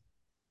that,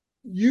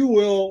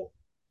 your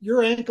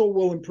ankle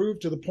will improve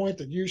to the point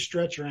that you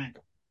stretch your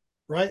ankle,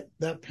 right?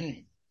 That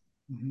pain.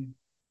 Mm-hmm.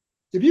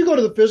 If you go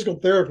to the physical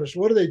therapist,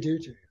 what do they do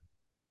to you?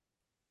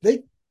 They,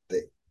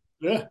 they,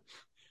 Yeah.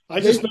 I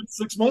just they, spent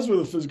 6 months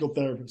with a physical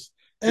therapist.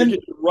 They and get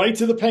you right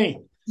to the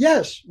pain.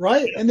 yes,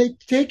 right. Yeah. And they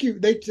take you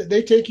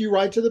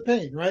right to the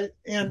pain, right?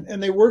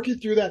 And they work you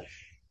through that.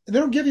 And they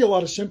don't give you a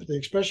lot of sympathy,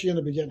 especially in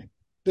the beginning.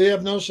 They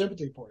have no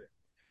sympathy for you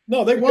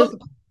No, they want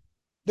because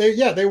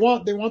the they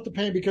want the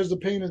pain because the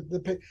pain is the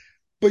pain.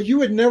 But you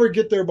would never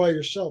get there by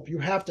yourself. You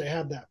have to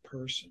have that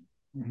person.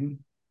 mm-hmm.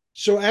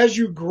 So as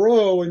you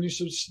grow and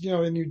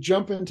and you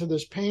jump into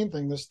this pain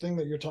thing, this thing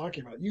that you're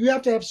talking about, you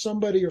have to have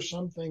somebody or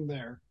something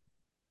there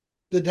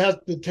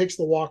that takes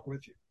the walk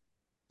with you,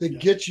 that Yeah.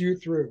 gets you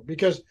through.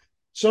 Because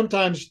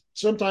sometimes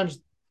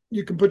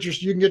you can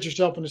get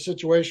yourself in a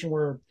situation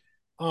where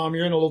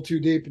you're in a little too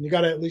deep, and you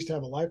got to at least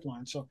have a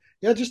lifeline. So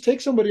yeah, just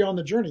take somebody on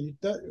the journey.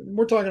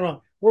 We're talking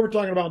about what we're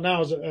talking about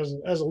now as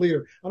a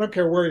leader. I don't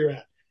care where you're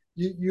at.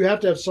 You have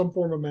to have some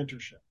form of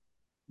mentorship.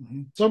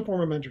 Mm-hmm. Some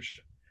form of mentorship.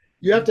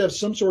 You have Mm-hmm. to have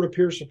some sort of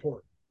peer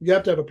support. You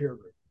have to have a peer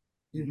group.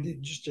 Mm-hmm.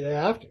 You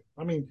have to.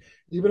 I mean,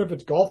 even if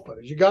it's golf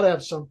buddies, you got to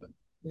have something.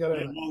 You got to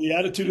Yeah. have Well, the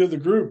attitude of the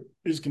group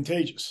is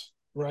contagious.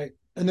 right,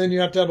 and then you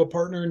have to have a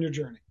partner in your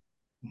journey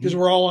because Mm-hmm.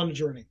 we're all on a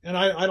journey. And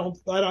I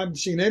haven't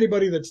seen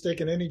anybody that's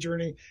taken any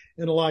journey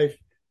in life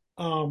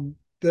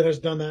that has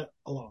done that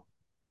alone.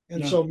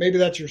 And No. so maybe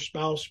that's your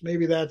spouse,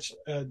 maybe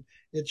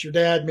it's your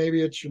dad,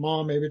 maybe it's your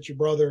mom, maybe it's your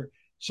brother.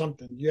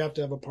 Something you have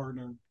to have a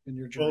partner in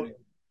your Well, journey.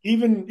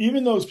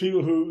 even those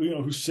people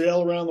who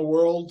sail around the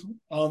world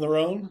on their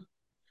own,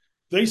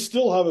 they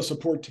still have a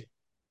support team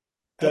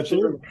that they're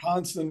in Absolutely.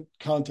 constant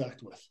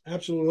contact with.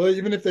 Absolutely.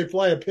 Even if they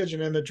fly a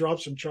pigeon in that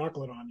drops some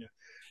chocolate on you,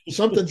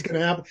 something's going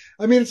to happen.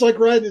 I mean, it's like,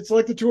 right. It's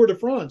like the Tour de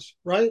France,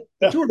 right?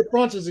 The Yeah. Tour de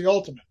France is the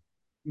ultimate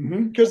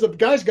Mm-hmm. because the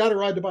guys got to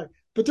ride the bike,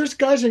 but there's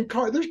guys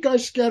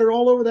scattered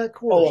all over that Oh,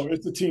 course,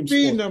 it's a team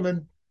feeding sport. them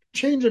and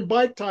changing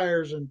bike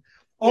tires and Yeah,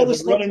 all they're this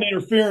stuff. running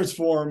interference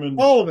for them, and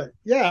All of it.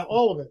 Yeah.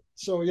 All of it.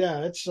 So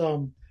yeah,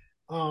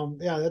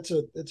 yeah,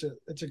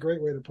 it's a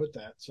great way to put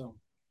that. So,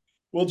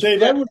 well, so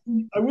Dave, I would,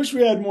 I wish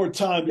we had more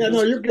time yeah, no,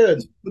 because you're good.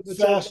 it's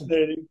It's awesome.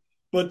 fascinating.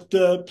 But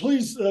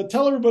please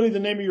tell everybody the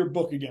name of your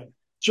book again.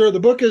 Sure.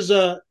 The book is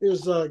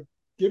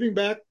giving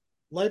back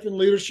life and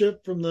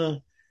leadership from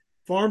the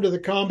farm to the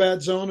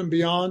combat zone and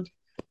beyond.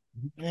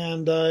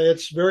 And I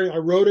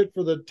wrote it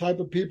for the type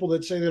of people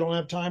that say they don't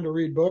have time to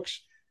read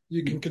books.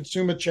 You can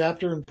consume a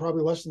chapter in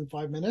probably less than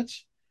 5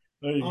 minutes.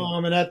 There you go.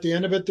 And at the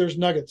end of it, there's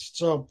nuggets.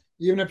 So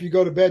even if you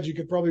go to bed, you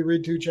could probably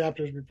read 2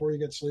 chapters before you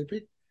get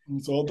sleepy.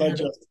 It's all And it,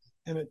 digested.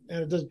 and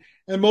it does.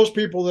 And most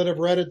people that have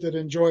read it that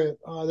enjoy it,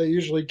 they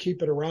usually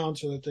keep it around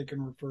so that they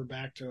can refer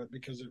back to it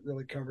because it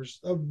really covers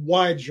a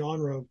wide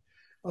genre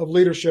of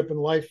leadership and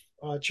life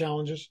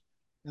challenges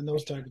and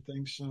those type of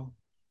things. So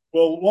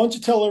Well, why don't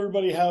you tell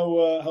everybody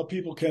how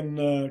people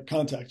can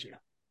contact you?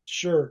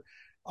 sure.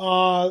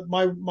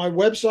 My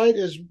website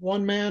is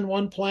one man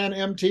one plan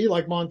mt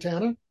like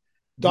Mm-hmm.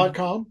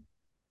 Montana.com,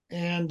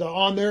 and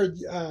on there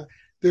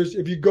there's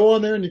if you go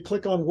on there and you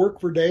click on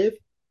work with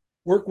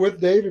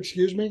Dave,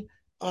 excuse me.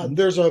 Mm-hmm.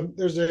 There's a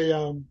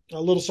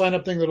little sign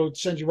up thing that'll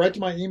send you right to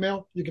my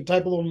email. You can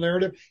type a little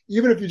narrative,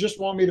 even if you just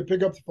want me to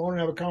pick up the phone and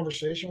have a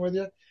conversation with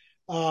you.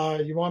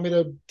 You want me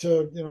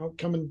to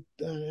come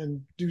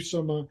and do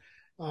some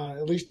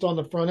at least on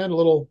the front end a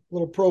little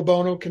pro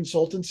bono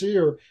consultancy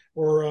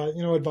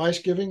or advice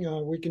giving.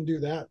 We can do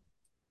that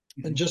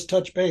and Mm-hmm. just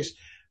touch base.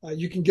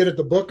 You can get at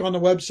the book on the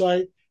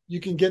website. You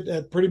can get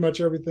at pretty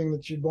much everything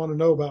that you'd want to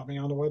know about me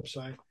on the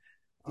website.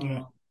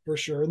 Yeah. Uh, for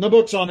sure. And the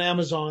book's on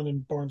Amazon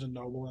and Barnes and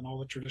Noble and all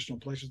the traditional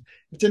places.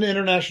 It's an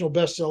international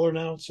bestseller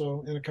now,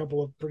 so in a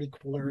couple of pretty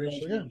cool areas.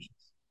 So yeah. Congratulations.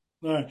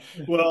 All right.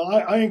 Well,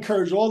 I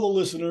encourage all the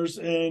listeners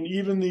and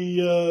even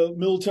the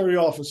military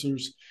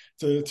officers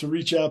to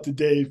reach out to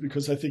Dave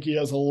because I think he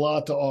has a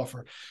lot to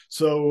offer.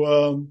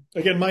 So,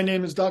 again, my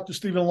name is Dr.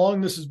 Stephen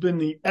Long. This has been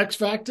the X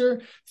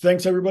Factor.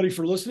 Thanks, everybody,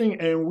 for listening,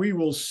 and we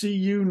will see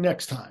you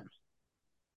next time.